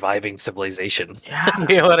last surviving civilization? Yeah.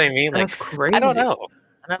 You know what I mean? That's like, crazy. I don't know.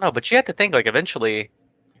 But you have to think like eventually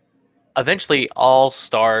all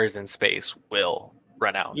stars in space will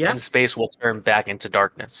run out. Yeah. And space will turn back into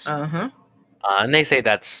darkness. Uh-huh. And they say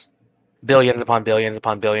that's billions upon billions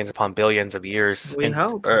upon billions upon billions of years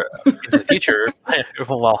hope. Into the future.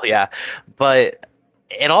 Well, yeah. But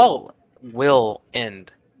it all will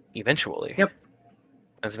end eventually. Yep.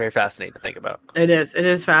 It's very fascinating to think about. It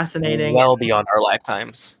is fascinating. Well beyond our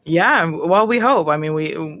lifetimes. Yeah, well, we hope. I mean,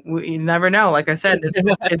 we never know. Like I said,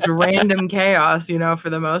 it's random chaos,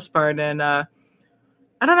 for the most part. And I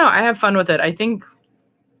don't know. I have fun with it. I think,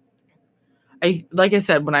 like I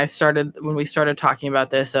said, when we started talking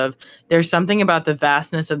about this, there's something about the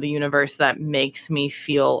vastness of the universe that makes me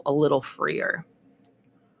feel a little freer.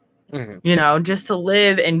 Just to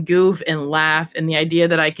live and goof and laugh, and the idea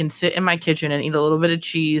that I can sit in my kitchen and eat a little bit of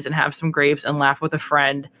cheese and have some grapes and laugh with a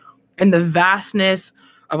friend, and the vastness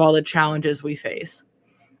of all the challenges we face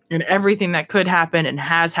and everything that could happen and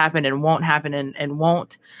has happened and won't happen and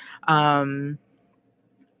won't.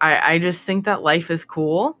 I just think that life is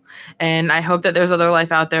cool, and I hope that there's other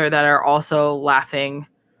life out there that are also laughing,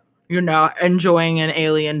 enjoying an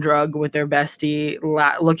alien drug with their bestie,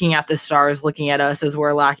 looking at the stars, looking at us as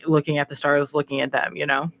we're looking at the stars, looking at them,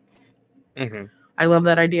 I love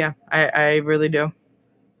that idea. I really do.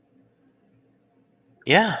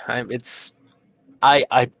 Yeah,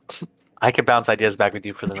 I could bounce ideas back with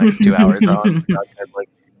you for the next 2 hours. Like,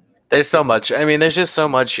 there's so much. I mean, there's just so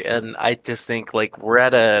much, and I just think like we're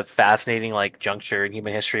at a fascinating like juncture in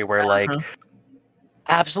human history where like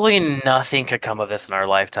absolutely nothing could come of this in our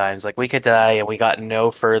lifetimes. Like we could die and we got no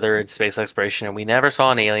further in space exploration and we never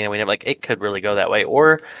saw an alien and we never, like, it could really go that way.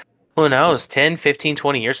 Or who knows, 10, 15,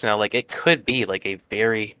 20 years from now, like it could be like a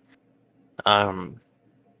very large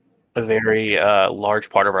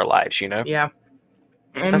part of our lives, Yeah.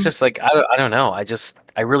 So it's just like I don't know.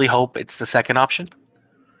 I really hope it's the second option.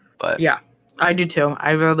 But yeah, I do too.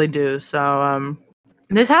 I really do. So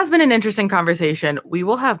this has been an interesting conversation. We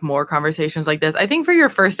will have more conversations like this. I think for your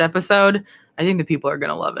first episode, I think the people are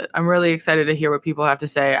going to love it. I'm really excited to hear what people have to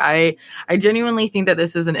say. I genuinely think that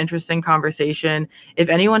this is an interesting conversation. If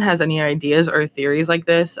anyone has any ideas or theories like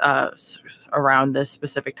this around this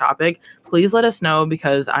specific topic, please let us know,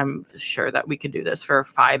 because I'm sure that we could do this for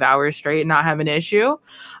 5 hours straight and not have an issue.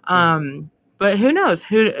 But who knows?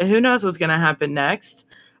 Who knows what's going to happen next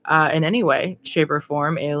in any way, shape, or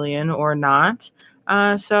form, alien or not.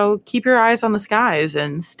 So keep your eyes on the skies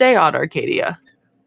and stay on Arcadia.